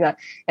mixed things up.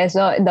 As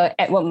well, the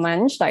Edward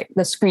Munch, like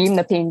the Scream,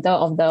 the painter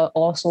of the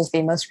also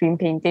famous Scream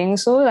painting.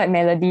 So like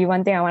Melody,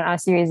 one thing I want to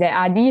ask you is that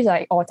are these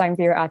like all-time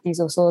favorite artists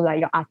also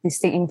like your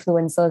artistic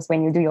influences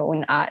when you do your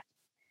own art?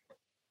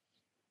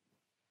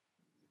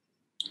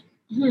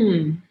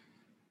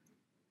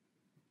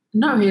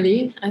 Not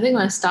really. I think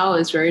my style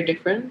is very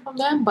different from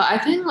them, but I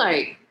think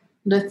like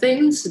the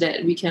things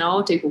that we can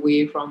all take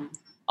away from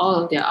all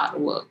of their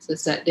artworks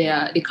is that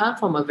they come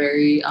from a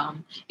very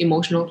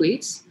emotional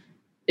place.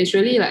 It's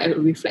really like a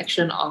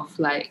reflection of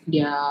like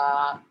their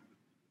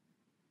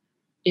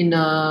in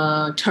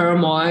a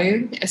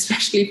turmoil,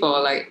 especially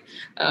for like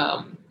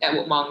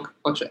Edward Monk,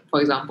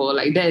 for example.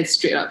 Like that is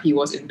straight up, he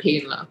was in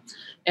pain lah.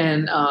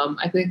 And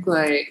I think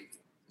like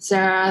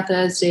Sarah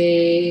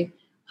Thursday,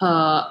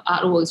 her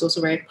artwork is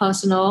also very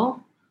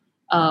personal.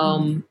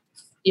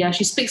 Yeah,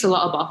 she speaks a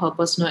lot about her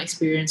personal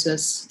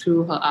experiences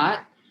through her art.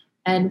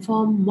 And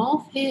for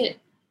Mothhead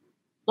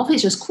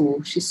is just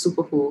cool. She's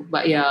super cool.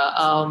 But yeah,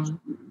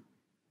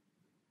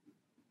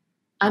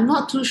 I'm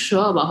not too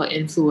sure about her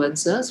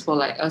influences for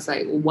like us,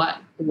 like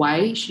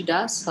why she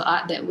does her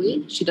art that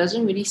way. She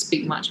doesn't really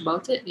speak much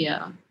about it.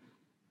 Yeah.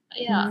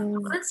 I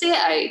wouldn't say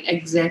I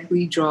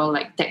exactly draw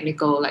like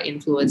technical like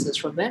influences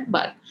from them,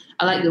 but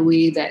I like the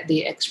way that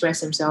they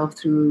express themselves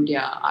through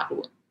their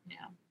artwork.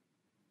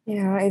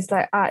 Yeah, it's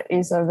like art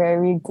is a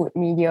very good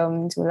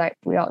medium to like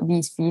put out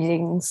these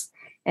feelings.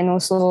 And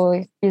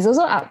also it's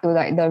also up to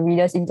like the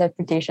reader's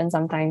interpretation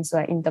sometimes to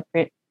like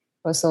interpret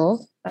also.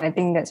 I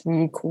think that's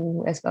really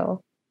cool as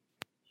well.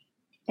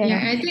 Yeah,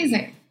 I think it's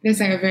like there's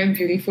like a very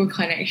beautiful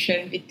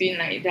connection between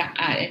like the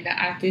art and the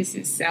artist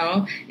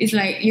itself. It's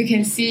like you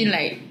can see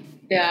like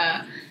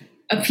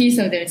a piece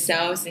of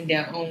themselves in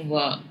their own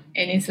work,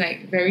 and it's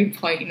like very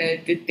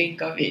poignant to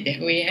think of it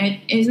that way. And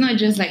it's not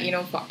just like, you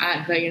know, for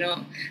art, but, you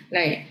know,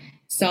 like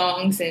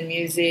songs and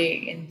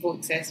music and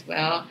books as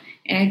well.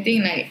 And I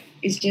think like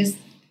it's just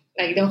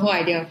like the whole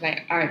idea of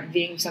like art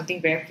being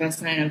something very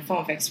personal and a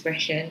form of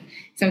expression,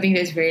 something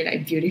that's very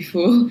like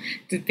beautiful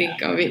to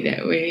think of it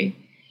that way.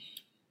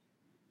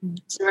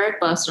 It's very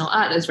personal.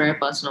 Art is very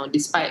personal,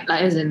 despite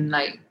like as in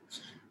like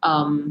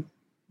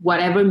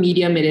whatever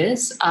medium it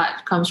is,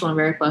 art comes from a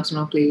very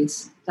personal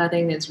place. So I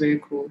think that's very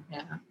cool.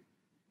 Yeah.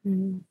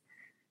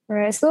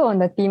 Right. So on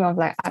the theme of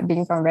like art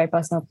being from a very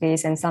personal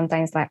place, and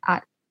sometimes like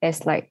art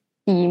as like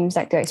themes,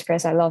 like to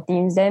express a lot of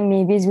themes, then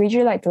maybe would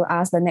you like to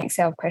ask the next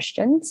set of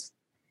questions?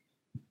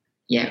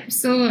 Yeah.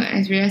 So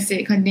as Rhea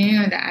said,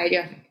 continuing on the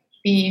idea of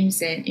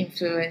themes and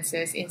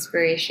influences,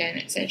 inspiration,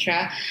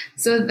 etc.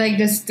 So like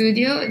the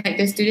studio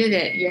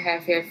that you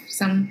have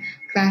some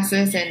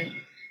classes and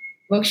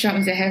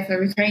workshops that have a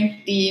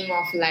recurring theme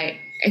of like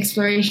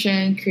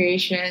exploration,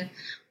 creation.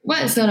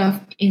 What sort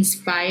of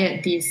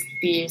inspired these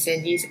themes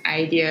and these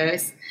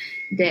ideas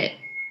that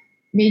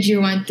made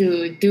you want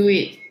to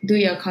do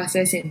your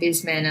courses in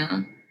this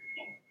manner?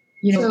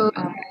 You know,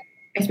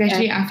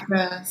 especially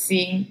after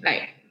seeing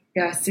like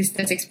your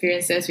sister's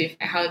experiences with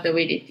how the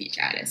way they teach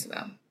art as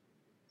well.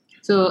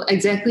 So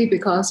exactly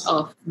because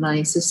of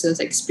my sister's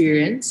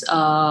experience,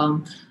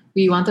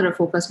 we wanted to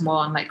focus more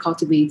on like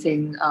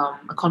cultivating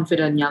a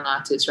confident young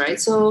artist, right?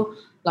 So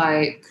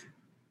like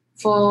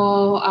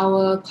for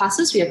our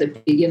classes, we have the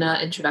beginner,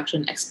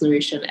 introduction,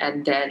 exploration,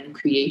 and then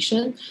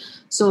creation.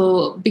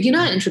 So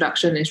beginner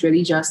introduction is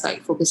really just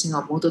like focusing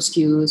on motor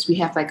skills. We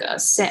have like a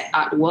set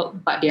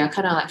artwork, but they are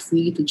kind of like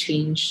free to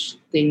change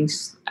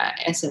things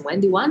as and when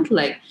they want.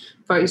 Like,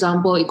 for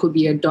example, it could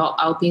be a dog.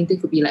 Our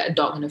painting could be like a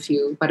dog in a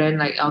field, but then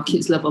like our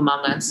kids love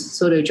Among Us,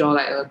 so they draw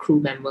like a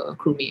crew member, a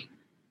crewmate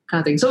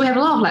kind of thing. So we have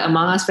a lot of like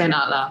Among Us fan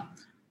art lah,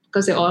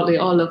 because they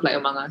all love like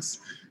Among Us.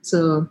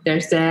 So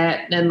there's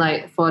that. Then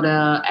like for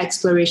the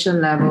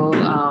exploration level,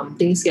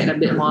 things get a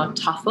bit more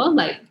tougher,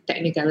 like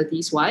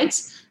technically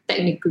wise.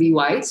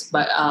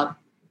 But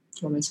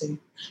what am I saying?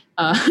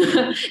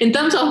 In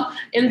terms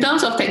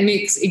of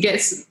techniques, it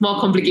gets more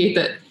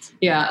complicated.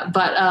 Yeah,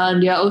 but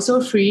they are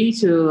also free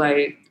to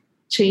like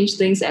change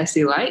things as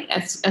they like,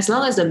 as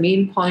long as the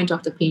main point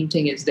of the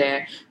painting is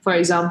there. For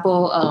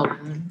example, our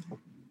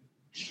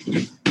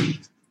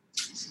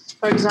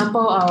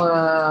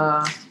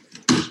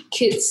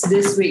kids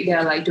this week,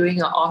 they're like doing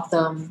an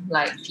autumn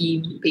like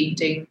theme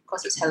painting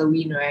because it's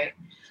Halloween, right?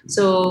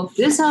 So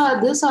these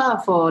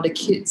are for the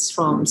kids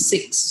from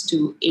 6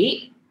 to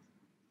 8.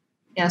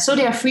 Yeah, so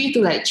they are free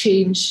to like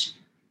change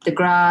the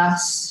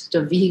grass,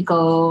 the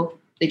vehicle,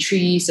 the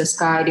trees, the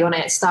sky. They want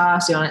to add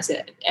stars, they want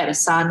to add a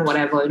sun,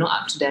 whatever,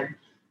 up to them.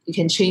 You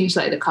can change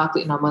like the car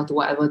plate number to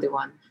whatever they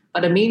want.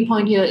 But the main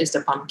point here is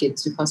the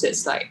pumpkins, because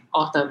it's like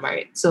autumn,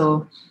 right?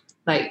 So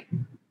like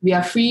we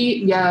are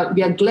free, we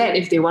are glad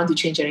if they want to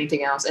change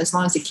anything else. As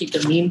long as they keep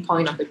the main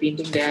point of the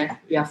painting there,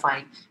 we are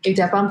fine. If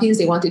they're pumpkins,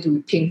 they want it to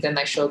be pink, then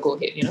like sure, go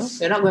ahead,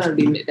 We're not going to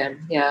limit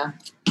them. Yeah.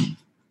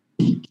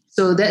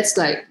 So that's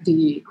like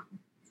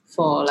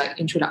for like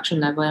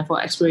introduction level. And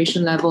for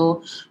exploration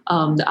level,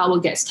 the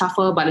artwork gets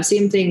tougher, but the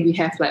same thing, we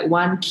have like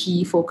one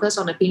key focus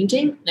on the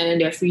painting, and then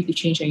they're free to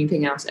change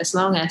anything else. As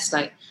long as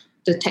like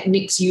the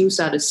techniques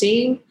used are the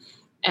same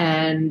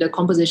and the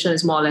composition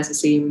is more or less the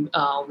same,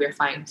 we're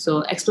fine.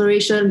 So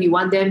exploration, we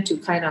want them to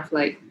kind of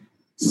like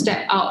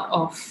step out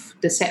of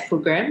the set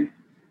program.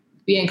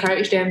 We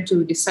encourage them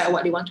to decide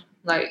what they want,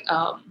 like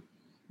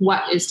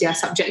what is their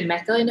subject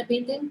matter in the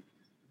painting.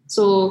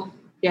 So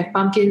they have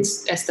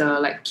pumpkins as the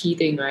like key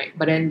thing, right?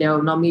 But then there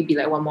will normally be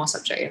like one more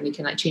subject, and they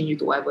can like change it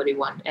to whatever they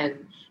want,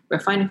 and we're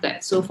fine with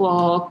that. So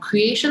for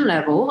creation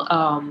level,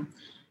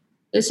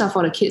 these are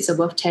for the kids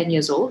above 10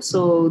 years old.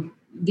 So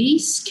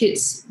these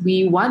kids,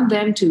 we want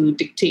them to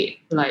dictate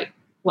like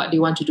what they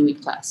want to do in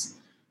class.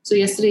 So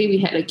yesterday we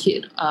had a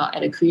kid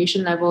at a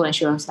creation level, and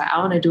she was like, "I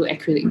want to do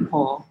acrylic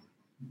pour."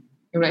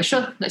 We're like,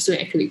 "Sure, let's do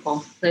an acrylic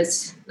pour.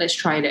 Let's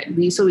try that."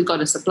 We got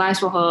the supplies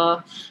for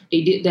her.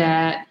 They did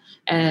that,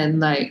 and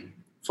like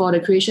for the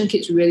creation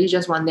kids, we really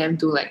just want them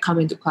to like come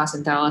into class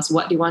and tell us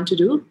what they want to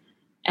do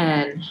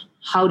and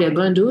how they're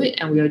going to do it,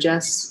 and we'll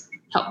just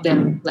help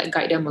them, like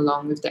guide them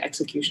along with the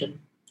execution.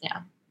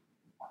 Yeah.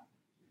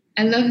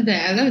 I love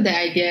that. I love the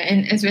idea,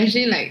 and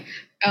especially like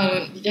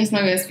just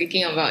now we were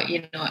speaking about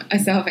a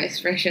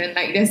self-expression.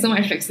 Like there's so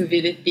much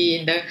flexibility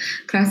in the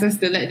classes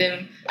to let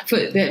them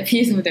put that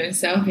piece of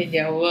themselves in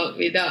their work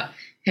without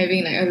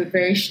having like a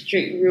very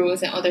strict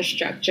rules and all the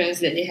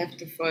structures that they have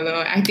to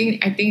follow. I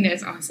think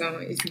that's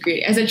awesome. It's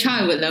great. As a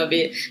child, I would love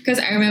it because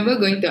I remember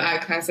going to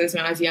art classes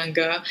when I was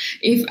younger.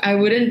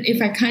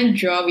 If I can't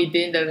draw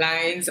within the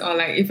lines, or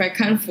like if I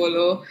can't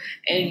follow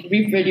and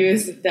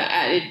reproduce the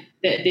art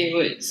that they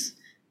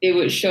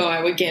would show,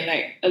 I would get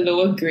like a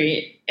lower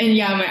grade. And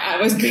yeah, my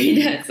art was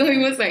graded, so it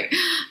was like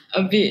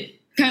a bit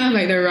kind of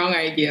like the wrong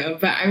idea.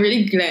 But I'm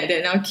really glad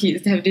that now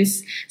kids have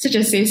such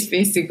a safe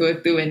space to go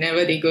to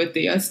whenever they go to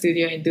your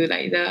studio and do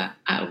like the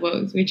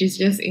artworks, which is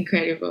just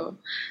incredible.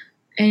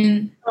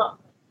 And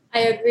I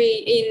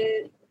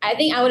agree. I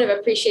think I would have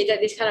appreciated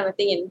this kind of a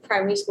thing in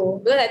primary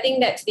school, because I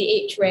think that's the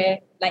age where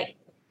like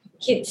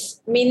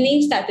kids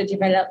mainly start to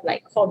develop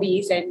like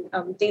hobbies and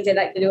things they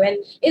like to do. And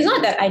it's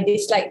not that I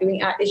dislike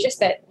doing art. It's just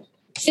that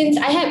since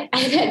I've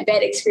had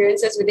bad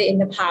experiences with it in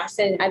the past,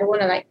 and I don't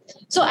want to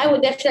so I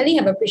would definitely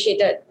have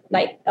appreciated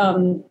like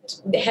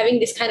having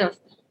this kind of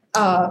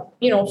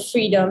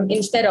freedom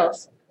instead of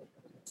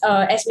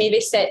as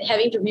Mavis said,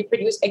 having to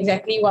reproduce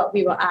exactly what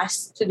we were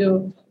asked to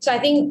do. So I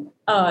think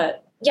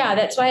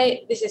that's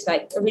why this is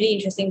like a really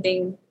interesting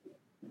thing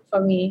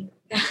for me.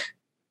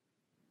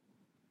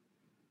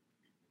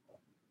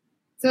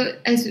 so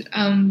as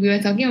we were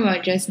talking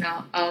about just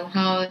now,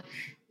 how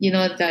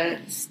the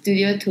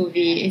Studio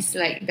Tovi is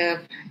like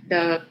the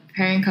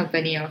parent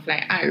company of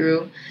like Art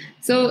Room.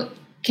 So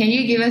can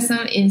you give us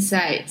some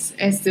insights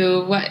as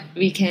to what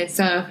we can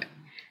sort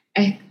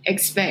of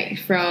expect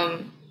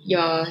from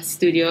your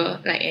studio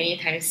like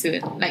anytime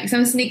soon? Like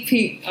some sneak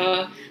peek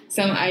or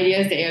some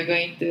ideas that you're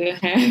going to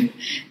have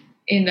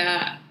in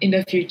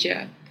the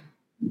future?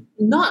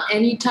 Not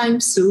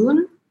anytime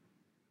soon.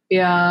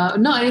 Yeah,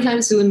 not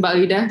anytime soon, but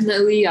we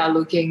definitely are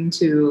looking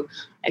to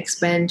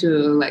expand to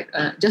like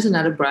just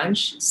another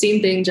branch.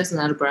 Same thing, just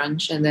another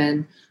branch. And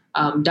then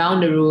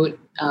down the road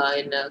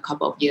in a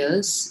couple of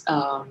years,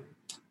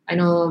 I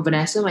know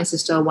Vanessa, my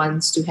sister,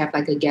 wants to have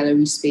like a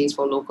gallery space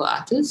for local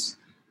artists.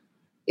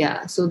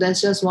 Yeah, so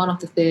that's just one of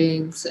the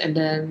things. And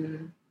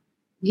then,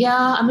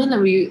 yeah, I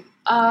mean, we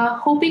are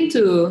hoping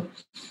to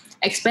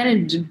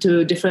expand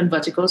into different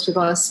verticals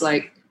because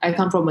like I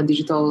come from a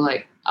digital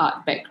like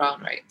art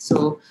background, right?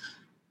 So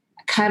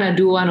I kind of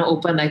do want to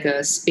open like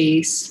a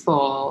space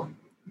for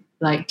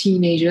like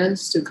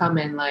teenagers to come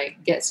and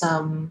like get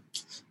to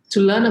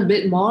learn a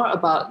bit more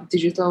about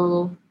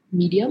digital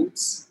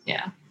mediums.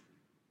 Yeah.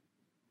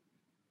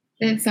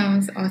 That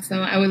sounds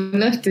awesome. I would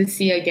love to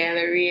see a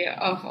gallery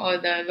of all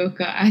the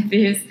local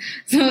artists.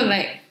 So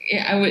like,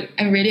 yeah,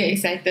 I'm really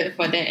excited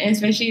for that, and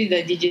especially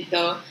the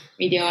digital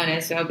media one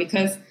as well,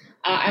 because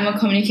I'm a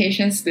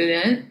communication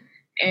student,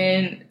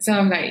 and sort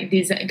of like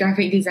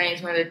graphic design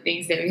is one of the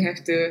things that we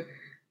have to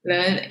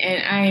learn,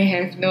 and I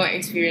have no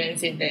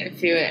experience in that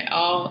field at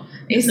all.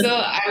 And so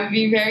I'll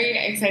be very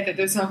excited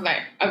to sort of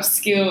like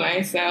upskill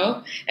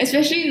myself,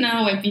 especially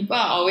now when people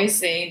are always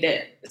saying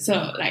that sort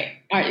of like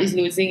art is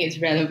losing its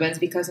relevance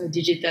because of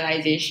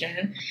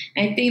digitalization.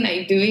 I think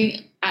like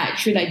doing art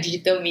through like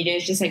digital media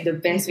is just like the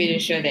best way to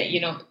show that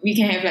we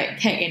can have like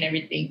tech and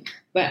everything,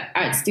 but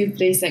art still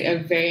plays like a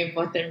very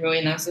important role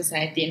in our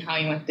society and how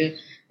we want to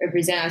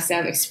represent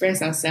ourselves,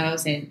 express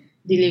ourselves, and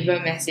deliver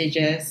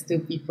messages to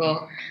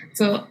people.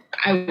 So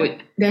I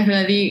would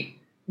definitely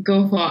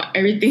go for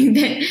everything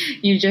that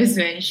you just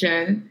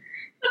mentioned.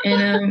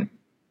 And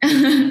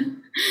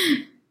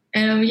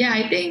yeah,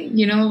 I think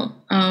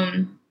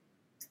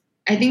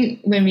I think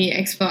when we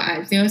explore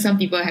arts, some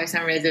people have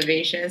some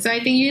reservations. So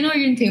I think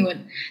Yunting would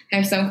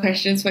have some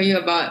questions for you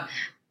about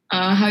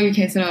how you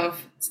can sort of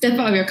step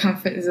out of your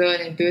comfort zone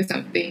and do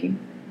something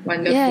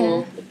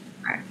wonderful.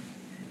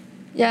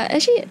 Yeah,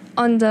 actually,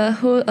 on the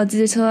whole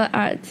digital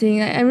art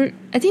thing, I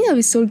think that would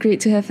be so great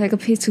to have like a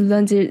place to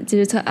learn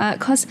digital art.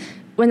 Because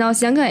when I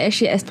was younger, I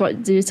actually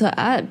explored digital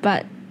art,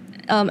 but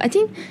I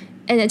think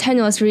at that time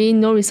there was really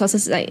no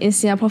resources like in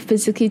Singapore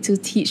physically to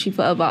teach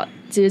people about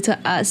digital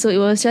art. So it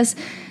was just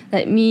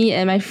like me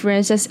and my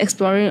friends just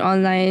exploring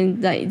online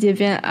like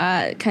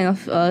DeviantArt kind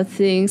of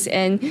things,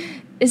 and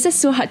it's just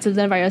so hard to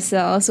learn by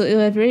yourself. So it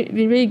would have been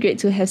really great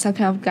to have some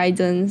kind of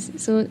guidance.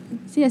 So I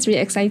think that's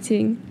really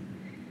exciting.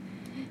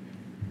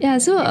 Yeah,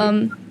 so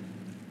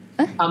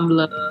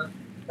Tumblr,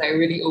 like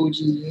really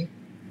OG.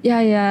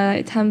 Yeah,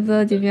 like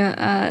Tumblr,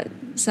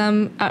 DeviantArt,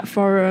 some art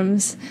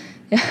forums.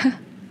 Yeah.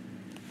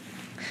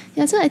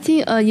 Yeah, so I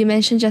think you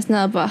mentioned just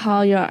now about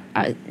how your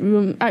art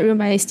room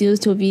by students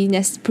to be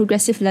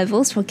progressive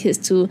levels for kids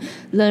to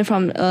learn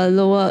from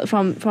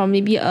from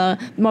maybe a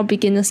more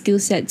beginner skill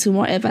set to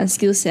more advanced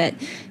skill set.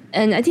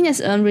 And I think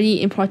that's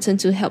really important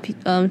to help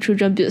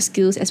children build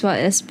skills as well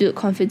as build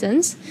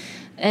confidence.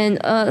 And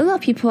a lot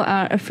of people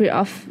are afraid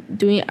of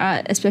doing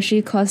art,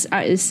 especially because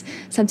art is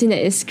something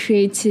that is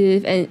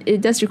creative and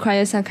it does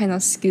require some kind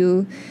of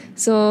skill.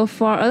 So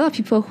for a lot of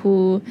people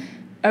who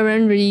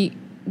aren't really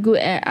good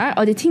at art,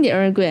 or they think they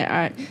aren't good at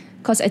art,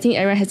 because I think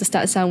everyone has to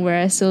start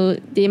somewhere, so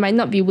they might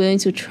not be willing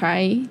to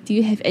try. Do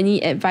you have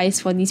any advice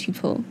for these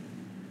people?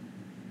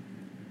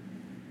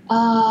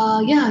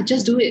 Yeah,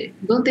 just do it.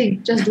 Don't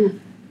think, just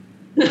do.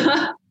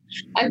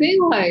 I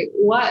think like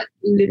what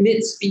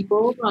limits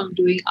people from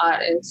doing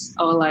art is,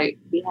 or like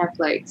they have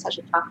like such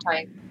a tough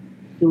time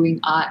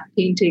doing art,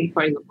 painting,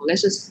 for example.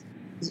 Let's just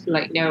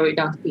like narrow it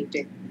down to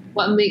painting.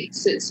 What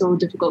makes it so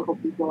difficult for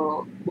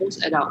people,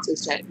 most adults,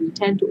 is that we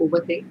tend to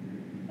overthink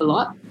a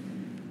lot.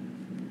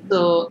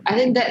 So I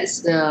think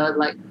that's the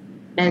like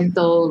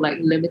mental like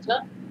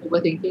limiter,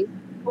 overthinking.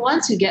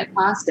 Once you get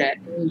past that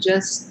and you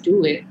just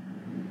do it,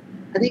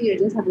 I think you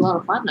just have a lot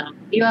of fun now.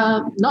 You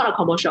are not a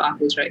commercial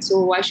artist, right? So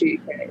why should you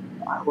care if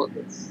your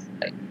artwork is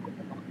like,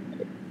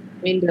 right?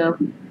 I mean,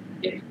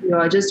 if you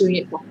are just doing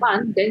it for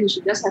fun, then you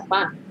should just have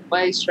fun.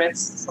 Why stress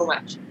so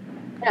much?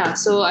 Yeah,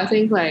 so I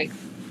think like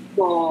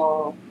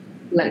for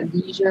like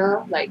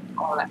leisure, like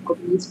or like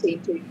hobbies,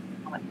 painting,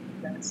 or like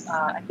fitness,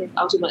 I think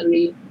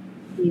ultimately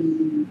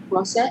the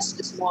process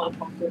is more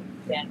important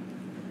than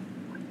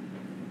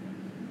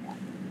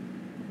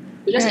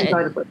you just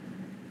enjoy the process.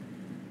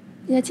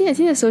 Yeah, I think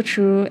that's so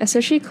true,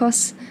 especially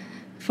because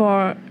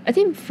for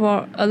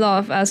a lot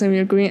of us when we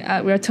were growing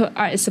up, we were told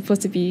art is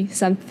supposed to be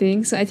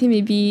something. So I think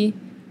maybe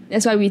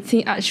that's why we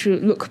think art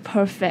should look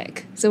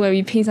perfect. So when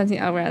we paint something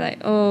out, we're like,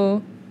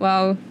 oh,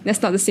 well,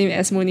 that's not the same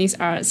as Monet's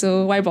art,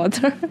 so why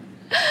bother?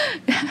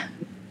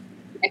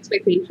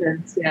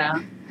 Expectations,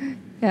 yeah.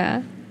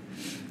 Yeah.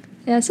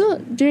 Yeah, so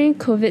during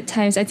COVID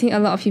times, I think a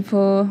lot of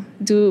people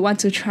do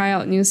want to try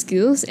out new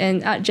skills,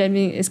 and art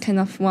jamming is kind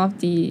of one of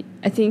the,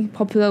 I think,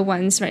 popular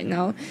ones right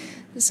now.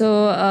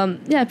 So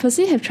I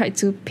personally have tried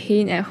to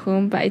paint at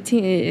home, but I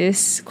think it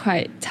is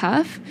quite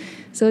tough.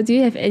 So do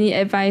you have any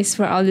advice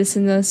for our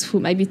listeners who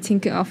might be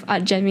thinking of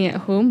art jamming at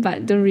home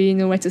but don't really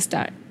know where to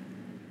start?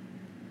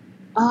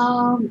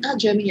 Art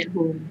jamming at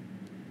home.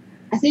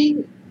 I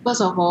think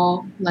first of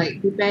all,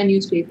 like prepare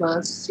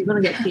newspapers. You're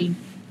gonna get paint.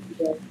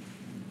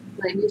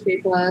 Like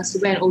newspapers,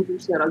 wear an old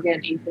t-shirt or get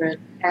an apron.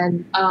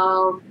 And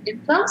in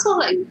terms of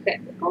like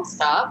technical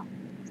stuff,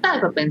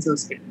 start with a pencil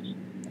sketch.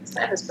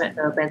 Start with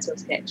a pencil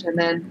sketch, and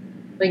then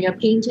when you're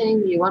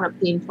painting, you want to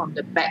paint from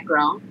the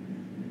background,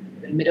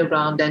 the middle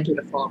ground, then to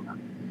the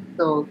foreground.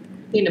 So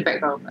paint the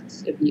background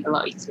first. It'll be a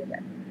lot easier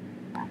then.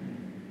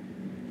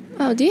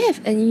 Oh, do you have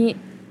any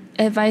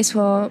advice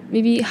for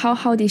maybe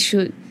how they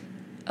should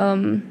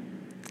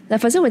like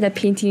for example, when they're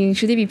painting,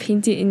 should they be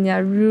painting in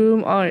their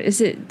room, or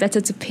is it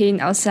better to paint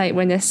outside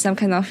when there's some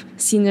kind of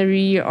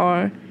scenery,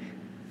 or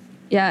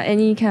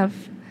any kind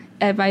of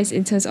advice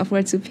in terms of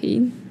where to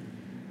paint?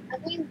 I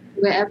think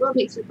wherever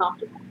makes you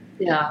comfortable.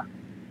 Yeah.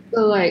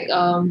 So like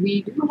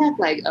we do have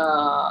like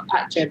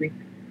art jamming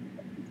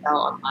that we sell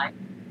online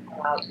on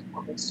our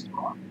e-commerce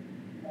store,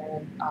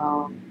 and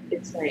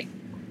it's like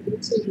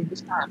so you can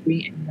just kind of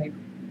bring anywhere.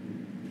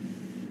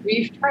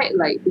 We've tried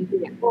like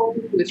painting at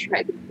home, we've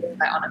tried painting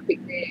like on a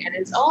picnic, and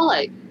it's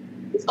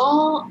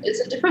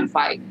a different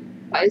vibe,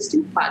 but it's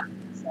still fun.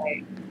 It's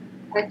like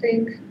I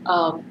think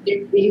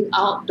if being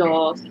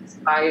outdoors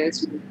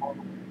inspires you more,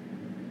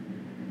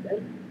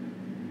 then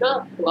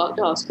go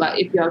outdoors. But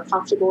if you're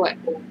comfortable at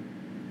home,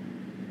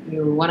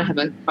 you want to have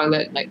a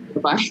toilet like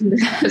nearby,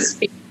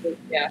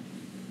 yeah.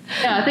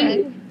 I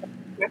think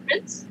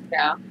preference,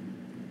 yeah.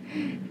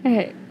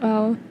 Alright,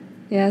 well.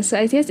 Yeah, so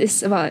I guess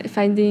it's about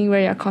finding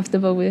where you're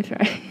comfortable with,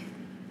 right?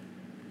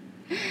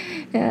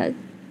 Yeah.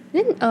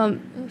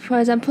 Then, for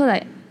example,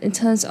 like in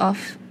terms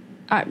of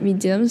art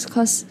mediums,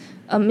 because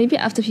maybe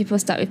after people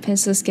start with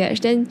pencil sketch,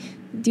 then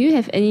do you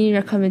have any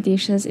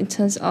recommendations in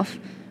terms of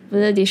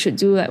whether they should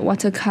do like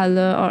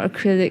watercolor or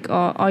acrylic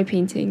or oil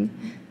painting?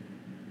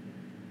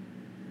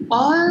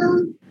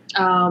 Oil,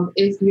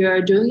 if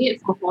you're doing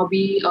it for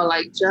hobby or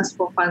like just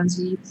for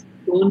funsies,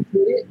 don't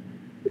do it,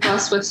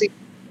 because firstly,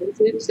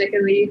 expensive.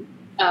 Secondly,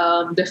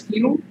 the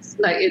fumes,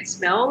 like it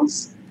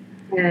smells,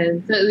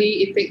 and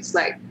thirdly, it takes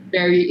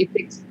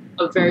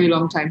a very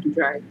long time to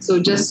dry. So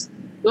just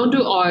don't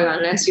do oil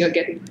unless you're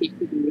getting paid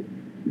to do it.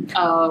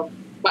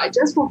 But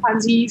just for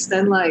funsies,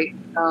 then like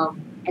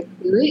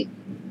acrylic.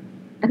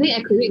 I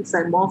think acrylic is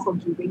like more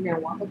forgiving than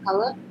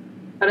watercolor.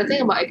 But the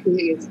thing about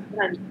acrylic is you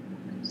kind of need to know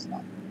when to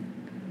stop.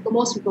 So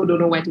most people don't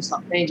know when to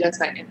stop. Then it just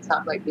like ends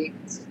up like being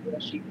a circular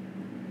shape.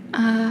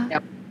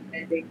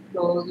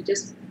 So you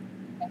just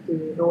have to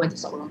know when to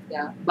stop.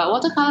 Yeah. But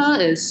watercolor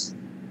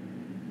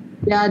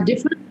there are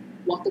different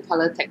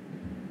watercolor techniques.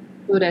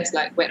 So there's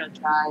like wet on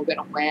dry, wet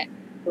on wet.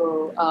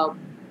 So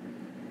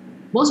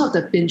most of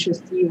the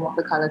Pinteresty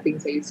watercolor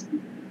things that you see,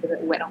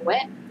 considered wet on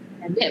wet,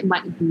 and that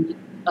might be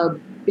a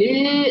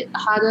bit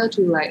harder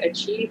to like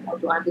achieve or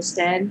to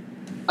understand.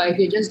 But if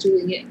you're just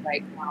doing it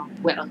like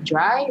wet on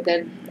dry,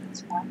 then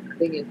that's fine. I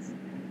think it's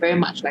very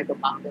much like a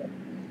marker.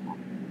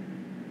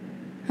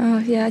 Oh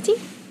yeah, I think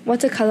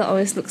watercolor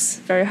always looks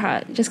very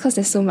hard just because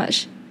there's so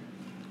much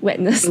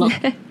wetness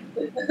there.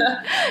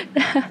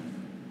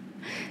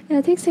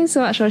 Yeah, thanks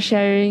so much for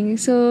sharing.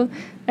 So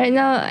right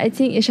now, I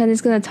think Ishan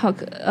is going to talk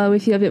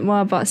with you a bit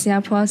more about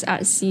Singapore's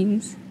art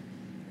scenes.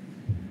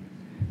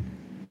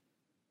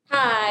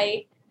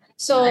 Hi.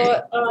 So,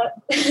 I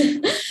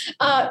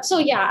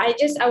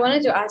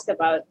wanted to ask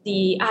about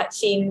the art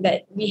scene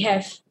that we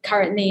have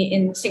currently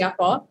in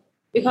Singapore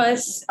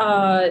because,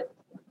 I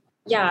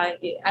want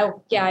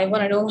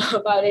to know more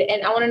about it,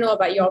 and I want to know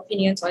about your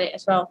opinions on it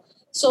as well.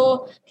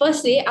 So,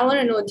 firstly, I want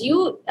to know: do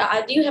you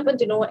happen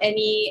to know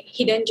any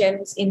hidden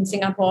gems in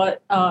Singapore,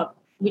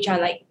 which are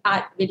like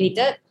art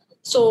related?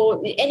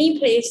 So, any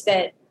place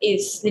that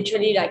is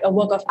literally like a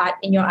work of art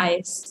in your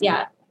eyes,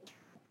 yeah.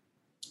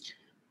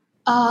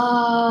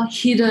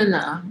 Hidden.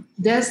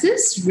 There's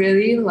this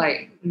really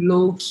like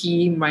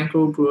low-key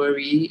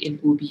microbrewery in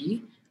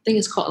Ubi. I think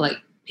it's called like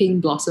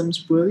Pink Blossoms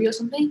Brewery or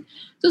something.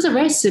 So it's a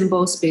very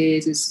simple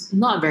space. It's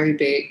not very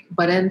big,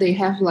 but then they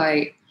have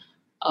like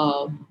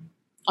on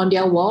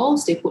their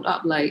walls they put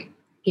up like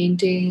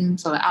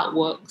paintings or like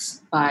artworks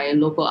by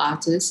local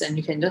artists, and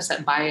you can just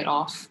like buy it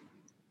off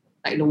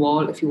like the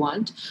wall if you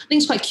want. I think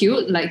it's quite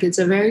cute. Like it's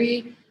a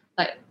very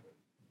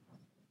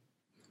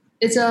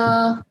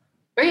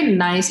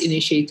nice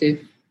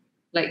initiative.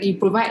 Like you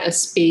provide a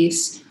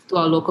space to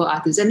our local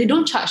artists, and they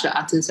don't charge the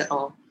artists at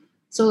all.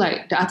 So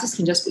like the artists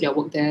can just put their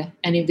work there,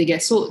 and if they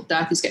get sold, the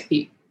artists get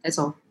paid. That's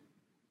all.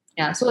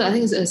 Yeah, so I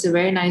think it's a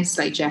very nice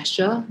like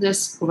gesture,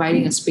 just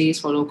providing a space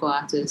for local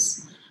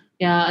artists.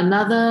 Yeah,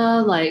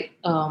 another like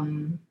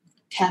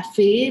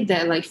cafe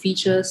that like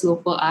features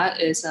local art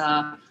is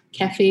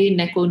Cafe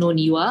Neko no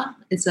Niwa.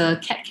 It's a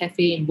cat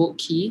cafe in Boat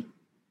Quay.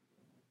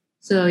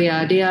 So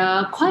yeah, they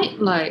are quite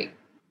like,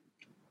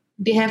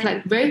 they have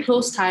like very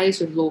close ties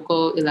with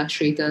local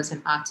illustrators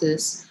and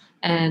artists,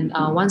 and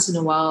once in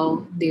a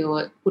while they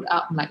would put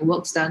up like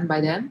works done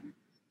by them,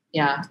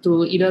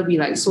 to either be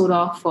like sold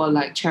off for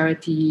like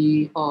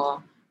charity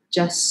or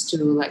just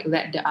to like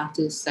let the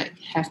artists like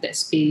have that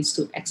space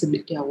to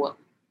exhibit their work.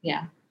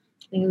 I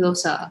think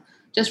those are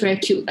just very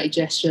cute like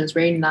gestures,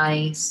 very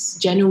nice,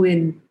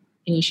 genuine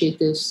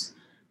initiatives.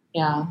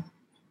 I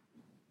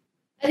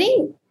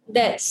think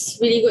that's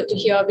really good to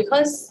hear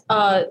because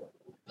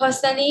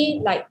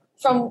personally, like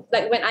from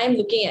like when I'm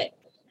looking at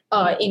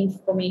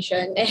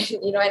information and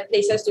and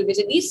places to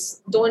visit,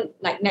 these don't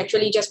like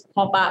naturally just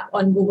pop up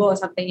on Google or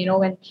something.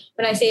 When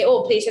I say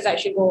places I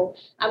should go,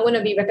 I'm going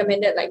to be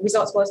recommended like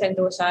Resorts World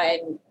Sentosa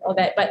and all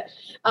that. But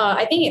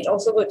I think it's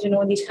also good to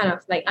know these kind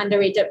of like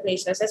underrated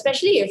places,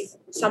 especially if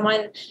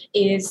someone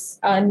is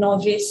a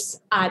novice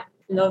art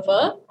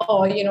lover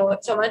or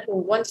someone who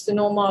wants to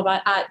know more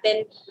about art.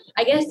 Then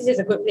I guess this is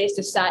a good place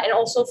to start, and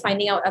also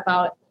finding out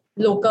about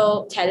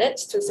local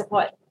talents to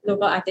support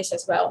local artists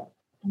as well.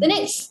 The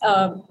next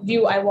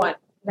view I want,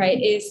 right,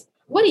 is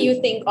what do you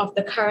think of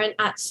the current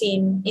art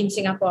scene in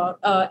Singapore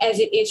as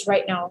it is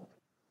right now?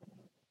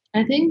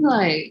 I think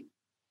like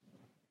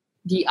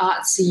the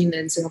art scene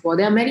in Singapore,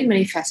 there are many,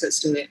 many facets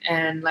to it,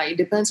 and like it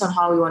depends on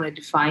how we want to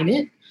define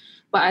it.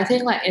 But I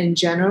think like in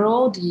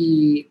general,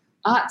 the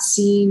art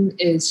scene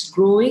is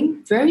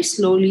growing very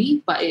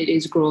slowly, but it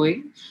is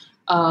growing.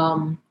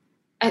 I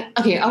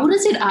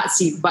wouldn't say the art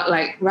scene, but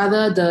like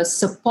rather the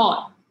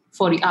support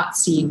for the art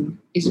scene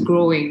is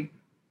growing.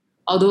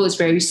 Although it's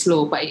very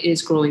slow, but it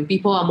is growing.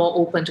 People are more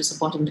open to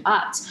supporting the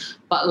arts.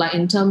 But like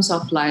in terms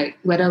of like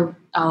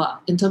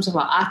in terms of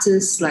our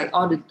artists, like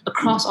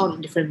across all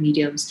the different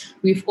mediums,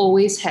 we've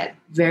always had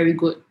very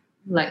good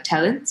like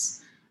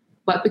talents.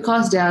 But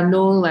because there are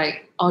no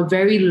like or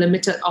very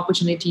limited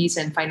opportunities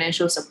and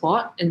financial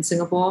support in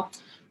Singapore,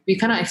 we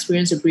kind of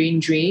experience a brain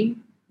drain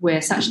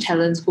where such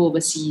talents go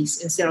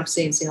overseas instead of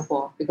staying in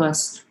Singapore,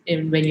 because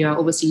when you're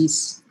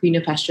overseas,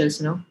 greener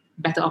pastures,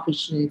 better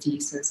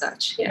opportunities and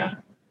such.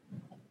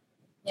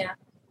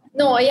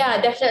 No,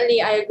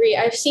 definitely. I agree.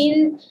 I've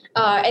seen,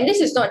 and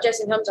this is not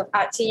just in terms of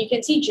art scene, you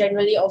can see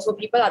generally also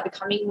people are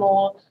becoming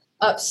more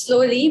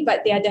slowly,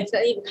 but they are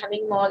definitely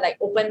becoming more like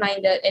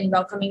open-minded and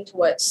welcoming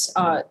towards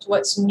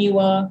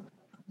newer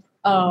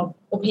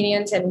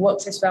opinions and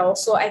works as well.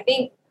 So I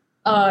think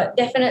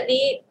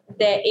definitely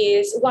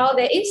while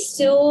there is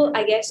still,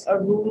 I guess, a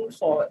room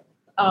for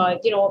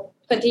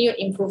continued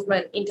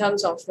improvement in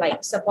terms of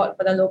like support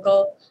for the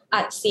local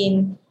art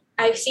scene,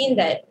 I've seen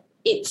that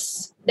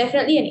it's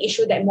definitely an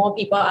issue that more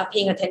people are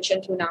paying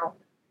attention to now.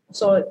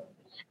 So,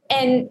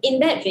 and in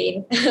that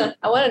vein,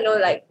 I want to know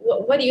like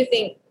what do you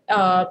think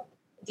about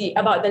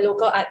the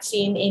local art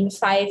scene in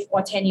 5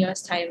 or 10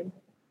 years time?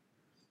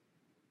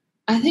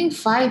 I think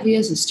 5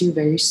 years is still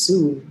very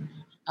soon.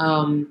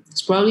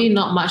 It's probably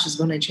not much is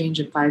going to change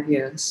in 5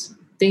 years.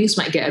 Things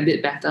might get a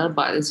bit better,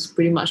 but it's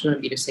pretty much going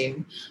to be the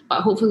same.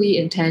 But hopefully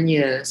in 10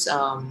 years,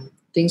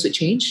 things would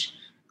change.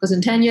 Because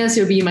in 10 years,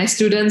 you'll be my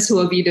students who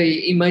will be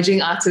the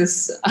emerging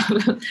artists,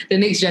 the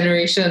next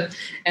generation.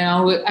 And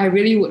I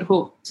really would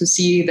hope to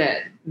see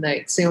that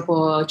like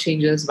Singapore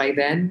changes by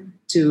then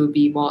to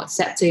be more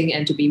accepting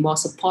and to be more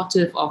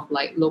supportive of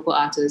like local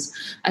artists.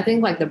 I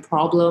think like the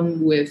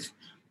problem with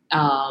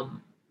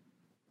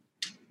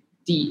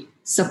the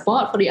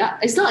support for the art,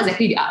 it's not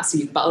exactly the art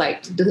scene, but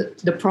like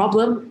the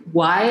problem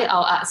why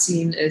our art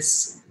scene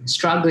is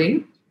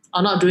struggling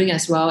or not doing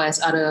as well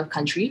as other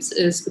countries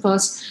is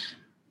because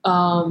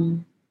I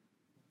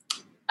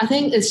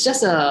think it's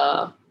just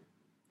a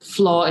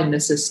flaw in the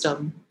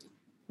system.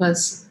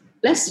 Because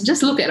let's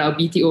just look at our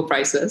BTO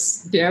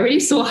prices. They're already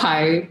so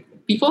high.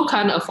 People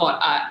can't afford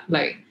art.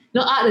 Like,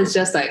 art is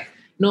just like,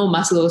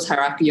 Maslow's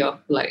hierarchy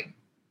of like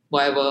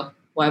whatever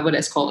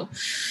that's called.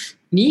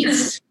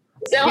 Needs.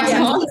 Is that what it's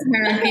called?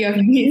 Hierarchy of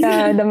needs.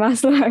 The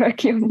Maslow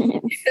hierarchy of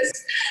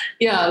needs.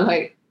 Yeah,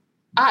 like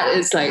art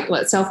is like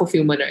what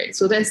self-fulfillment, right?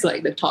 So that's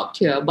like the top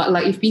tier. But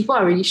like if people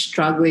are really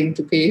struggling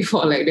to pay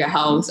for like their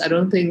house, I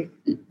don't think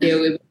they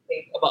will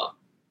think about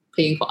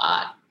paying for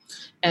art.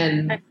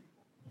 And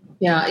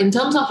yeah, in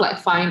terms of like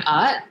fine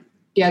art,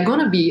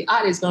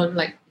 art is gonna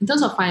like in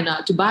terms of fine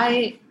art, to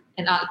buy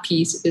an art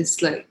piece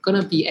is like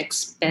gonna be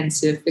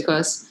expensive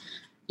because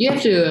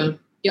your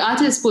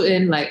artist put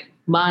in like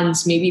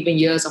months, maybe even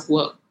years of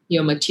work,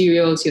 your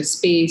materials, your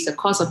space, the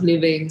cost of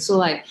living. So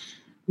like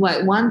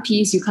one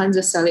piece, you can't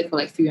just sell it for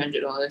like $300.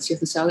 You have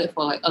to sell it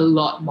for like a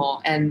lot more.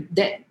 And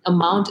that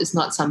amount is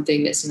not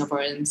something that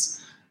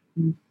Singaporeans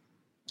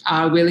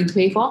are willing to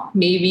pay for.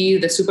 Maybe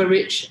the super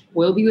rich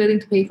will be willing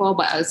to pay for,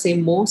 but I would say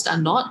most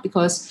are not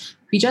because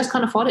we just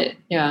can't afford it.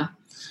 Yeah.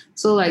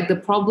 So like the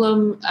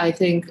problem, I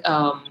think,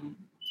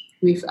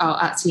 with our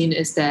art scene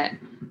is that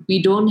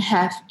we don't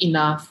have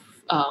enough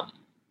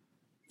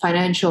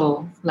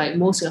financial, like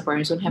most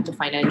Singaporeans don't have the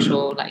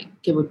financial like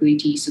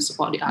capabilities to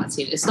support the art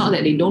scene. It's not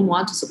that they don't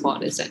want to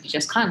support, it's that they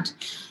just can't.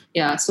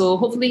 Yeah, so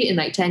hopefully in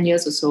like 10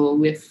 years or so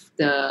with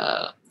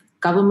the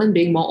government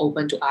being more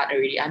open to art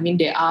already, I mean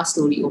they are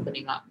slowly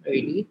opening up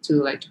already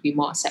to be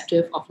more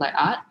acceptive of like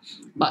art,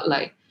 but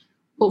like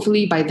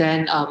hopefully by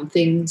then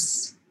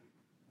things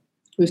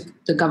with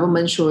the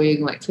government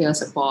showing like clear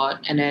support,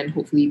 and then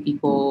hopefully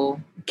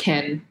people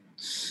can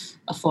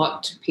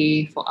afford to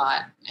pay for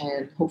art,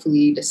 and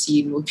hopefully the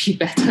scene will be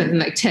better in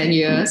like 10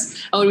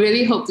 years. I would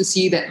really hope to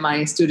see that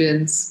my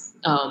students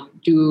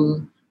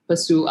do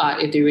pursue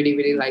art if they really,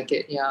 really like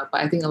it. Yeah, but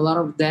I think a lot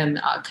of them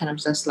are kind of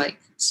just like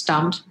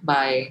stumped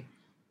by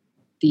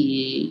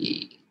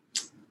the,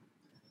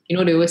 they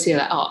always say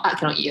like, oh, art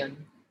cannot earn.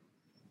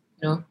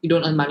 You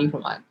don't earn money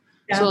from art.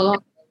 Yeah. So a lot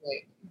of them,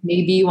 like,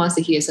 maybe once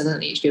they hit a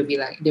certain age,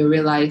 they'll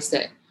realize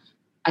that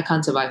I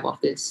can't survive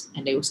off this,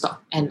 and they will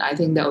stop. And I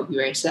think that would be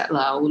very sad.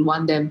 I would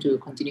want them to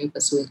continue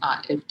pursuing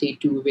art if they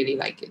do really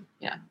like it.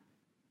 Yeah.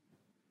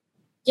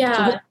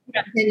 Yeah.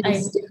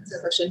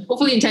 So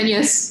hopefully in 10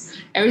 years,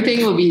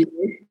 everything will be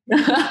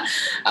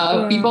people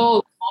will be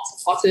more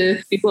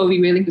supportive, people will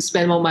be willing to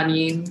spend more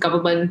money,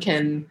 government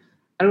can,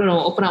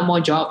 open up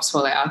more jobs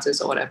for like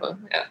artists or whatever.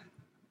 Yeah.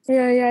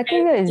 Yeah, I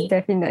think that is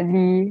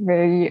definitely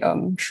very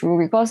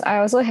true, because I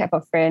also have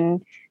a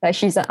friend, like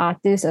she's an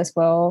artist as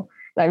well,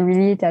 like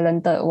really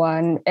talented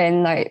one.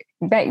 And like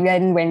back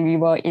then when we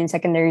were in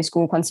secondary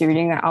school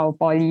considering like our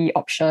poly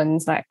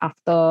options, like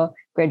after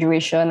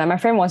graduation, like my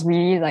friend was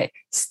really like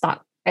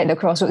stuck at the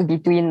crossroads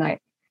between like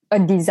a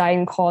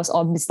design course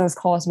or business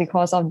course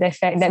because of the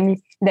fact that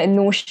that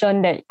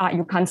notion that art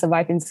you can't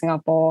survive in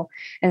Singapore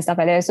and stuff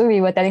like that. So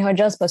we were telling her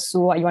just pursue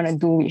what you want to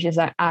do, which is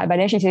like art. But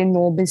then she said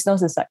no,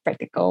 business is like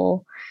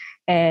practical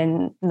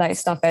and like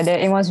stuff like that.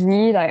 It was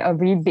really like a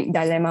really big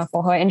dilemma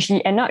for her, and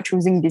she ended up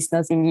choosing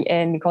business in the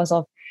end because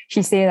of,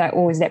 she said like,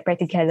 oh, is that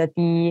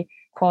practicality?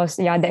 Because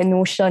that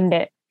notion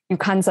that you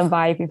can't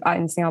survive with art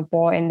in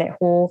Singapore and that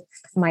whole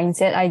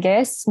mindset, I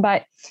guess.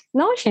 But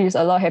now she's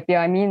a lot happier.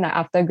 I mean, like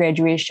after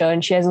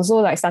graduation, she has also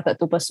like started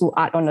to pursue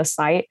art on the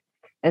side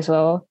as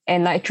well.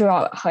 And like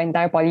throughout her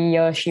entire poly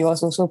year, she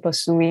was also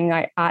pursuing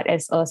like art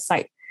as a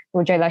side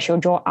project. Like she'll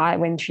draw art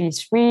when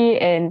she's free,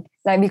 and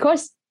like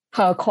because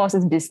her course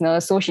is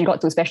business, so she got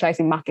to specialize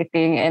in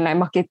marketing, and like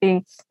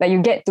marketing, like you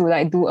get to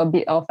like do a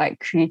bit of like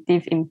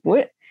creative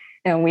input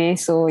in a way.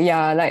 So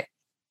yeah, like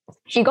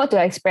she got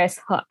to express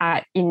her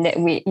art in that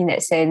way, in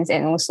that sense,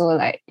 and also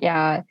like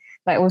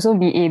also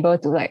be able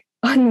to like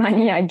earn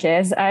money, I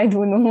guess. I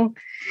don't know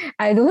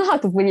how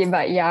to put it,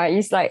 but yeah,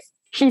 it's like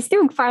she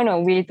still found a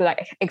way to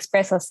like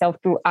express herself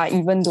through art,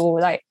 even though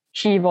like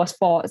she was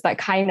like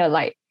kind of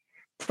like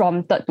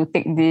prompted to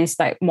take this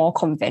like more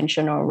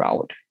conventional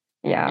route.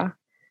 Yeah.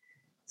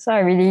 So I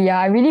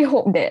really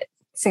hope that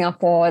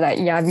Singapore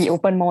we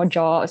open more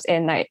jobs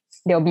and like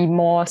there'll be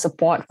more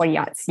support for the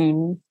art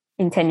scene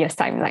in 10 years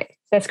time. Like,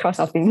 let's cross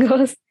our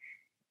fingers.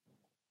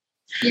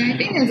 Yeah, I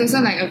think there's also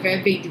like a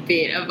very big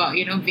debate about,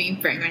 being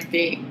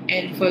pragmatic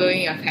and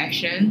following your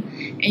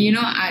passion. And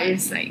art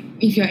is like,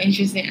 if you're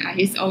interested in art,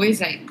 it's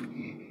always like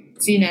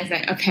seen as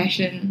like a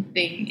passion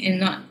thing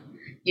and not,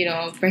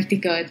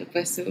 practical to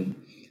pursue.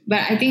 but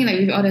I think like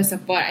with all the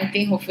support, I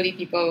think hopefully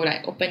people will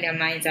like open their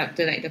minds up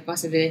to like the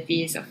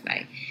possibilities of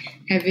like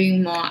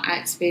having more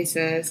art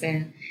spaces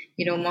and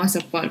more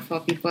support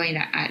for people in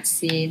the art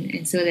scene,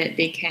 and so that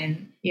they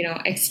can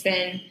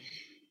expand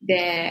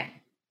their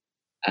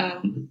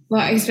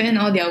expand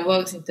all their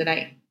works into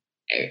like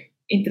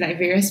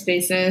various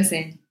spaces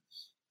and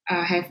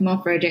have more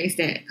projects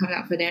that come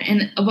up for them.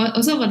 And about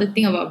the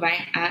thing about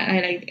buying art, I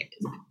like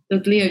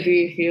totally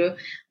agree with you.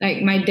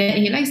 Like my dad,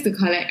 he likes to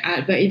collect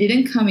art, but it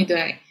didn't come into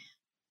like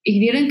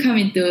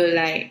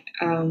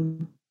a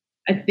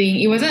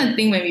thing. It wasn't a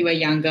thing when we were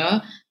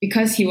younger,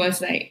 because he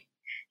was like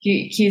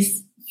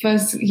his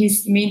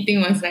main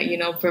thing was like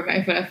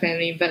provide for a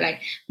family. But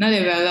like now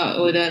that we're a lot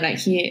older, like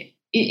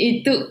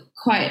it took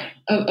quite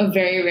a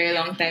very, very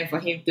long time for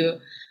him to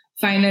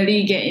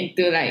finally get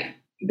into like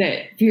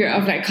that period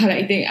of like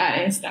collecting art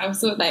and stuff.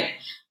 So like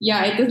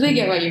I totally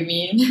get what you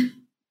mean.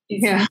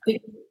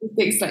 It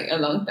takes like a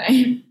long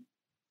time.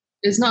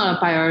 It's not a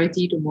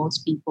priority to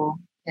most people.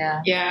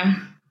 Yeah,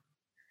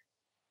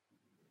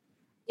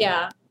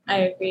 I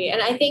agree.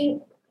 And I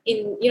think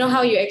in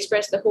how you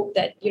express the hope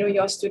that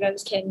your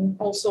students can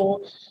also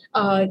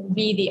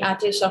be the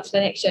artists of the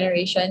next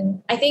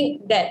generation, I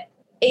think that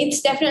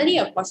it's definitely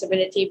a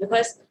possibility,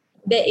 because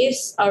there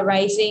is a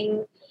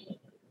rising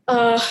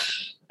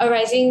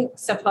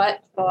support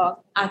for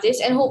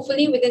artists, and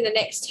hopefully within the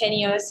next 10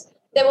 years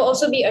there will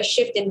also be a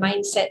shift in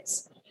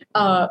mindsets,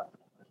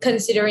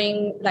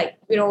 considering like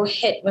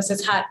head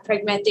versus heart,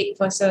 pragmatic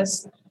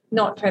versus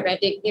not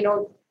pragmatic.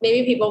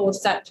 Maybe people will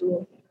start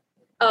to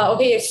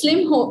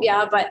slim hope,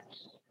 but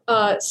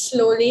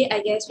slowly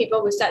I guess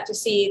people will start to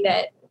see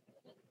that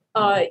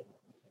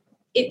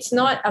it's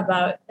not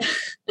about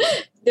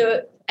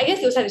I guess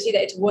they'll start to see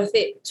that it's worth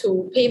it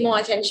to pay more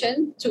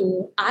attention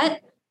to art.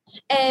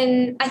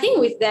 And I think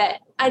with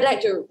that, I'd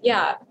like to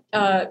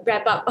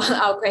wrap up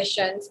our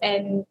questions.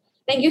 And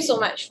thank you so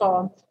much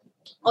for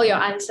all your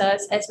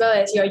answers, as well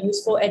as your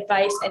useful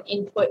advice and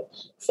input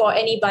for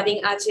any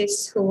budding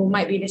artists who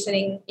might be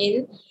listening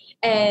in.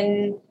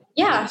 And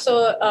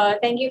so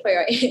thank you for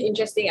your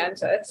interesting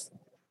answers.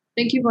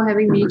 Thank you for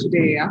having me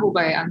today. I hope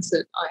I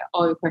answered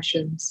all your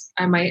questions.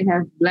 I might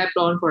have blabbed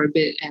on for a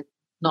bit and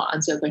not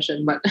answer a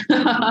question, but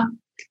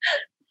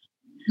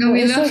no,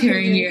 we love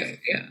hearing your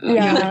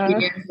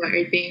opinions for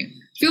everything.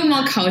 Feel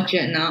more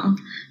cultured now.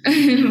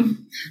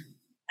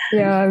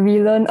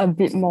 We learn a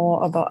bit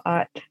more about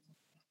art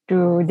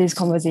through this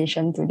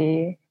conversation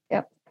today.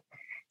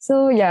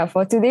 So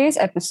for today's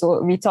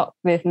episode, we talked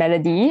with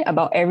Melody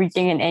about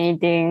everything and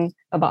anything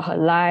about her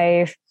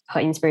life, her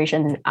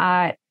inspiration in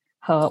art,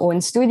 her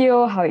own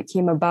studio, how it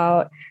came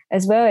about,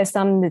 as well as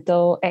some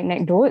little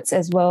anecdotes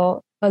as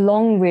well,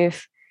 along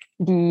with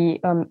the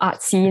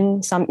art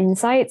scene, some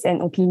insights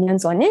and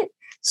opinions on it.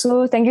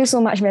 So thank you so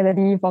much,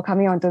 Melody, for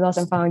coming on to Lost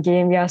and Found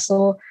again. We are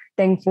so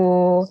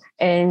thankful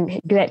and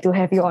glad to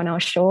have you on our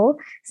show.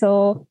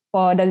 So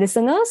for the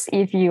listeners,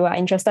 if you are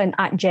interested in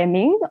art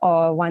jamming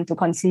or want to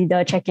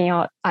consider checking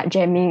out art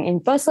jamming in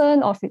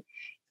person or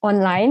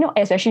online,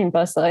 especially in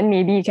person,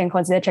 maybe you can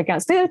consider checking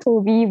out Studio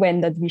Toby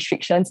when the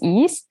restrictions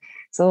ease.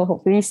 So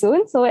hopefully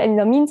soon. So in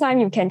the meantime,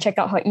 you can check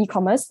out her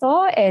e-commerce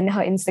store and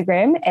her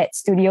Instagram at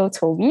Studio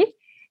Toby.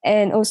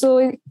 And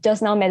also,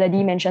 just now,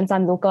 Melody mentioned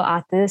some local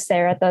artists,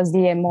 Sarah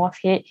Thursday and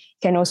Morphhead. You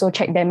can also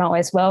check them out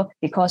as well,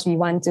 because we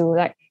want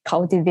to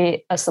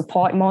cultivate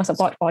more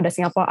support for the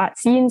Singapore art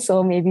scene.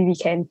 So maybe we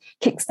can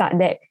kickstart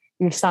that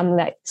with some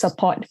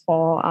support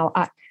for our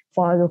art,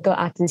 for our local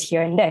artists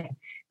here and there.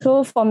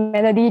 So for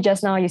Melody,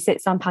 just now you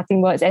said some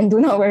parting words, and do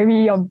not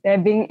worry, your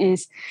blabbing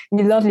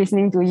we love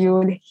listening to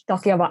you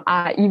talking about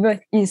art. Even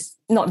it's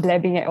not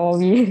blabbing at all.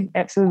 We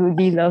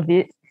absolutely love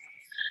it.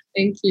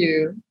 Thank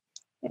you.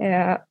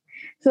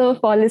 So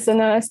for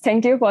listeners,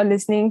 thank you for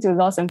listening to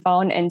Lost and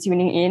Found and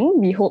tuning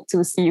in. We hope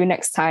to see you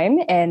next time.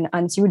 And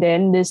until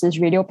then, this is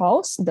Radio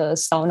Pulse, the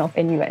sound of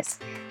NUS.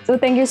 So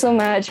thank you so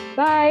much.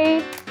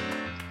 Bye.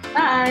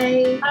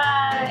 Bye.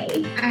 Bye.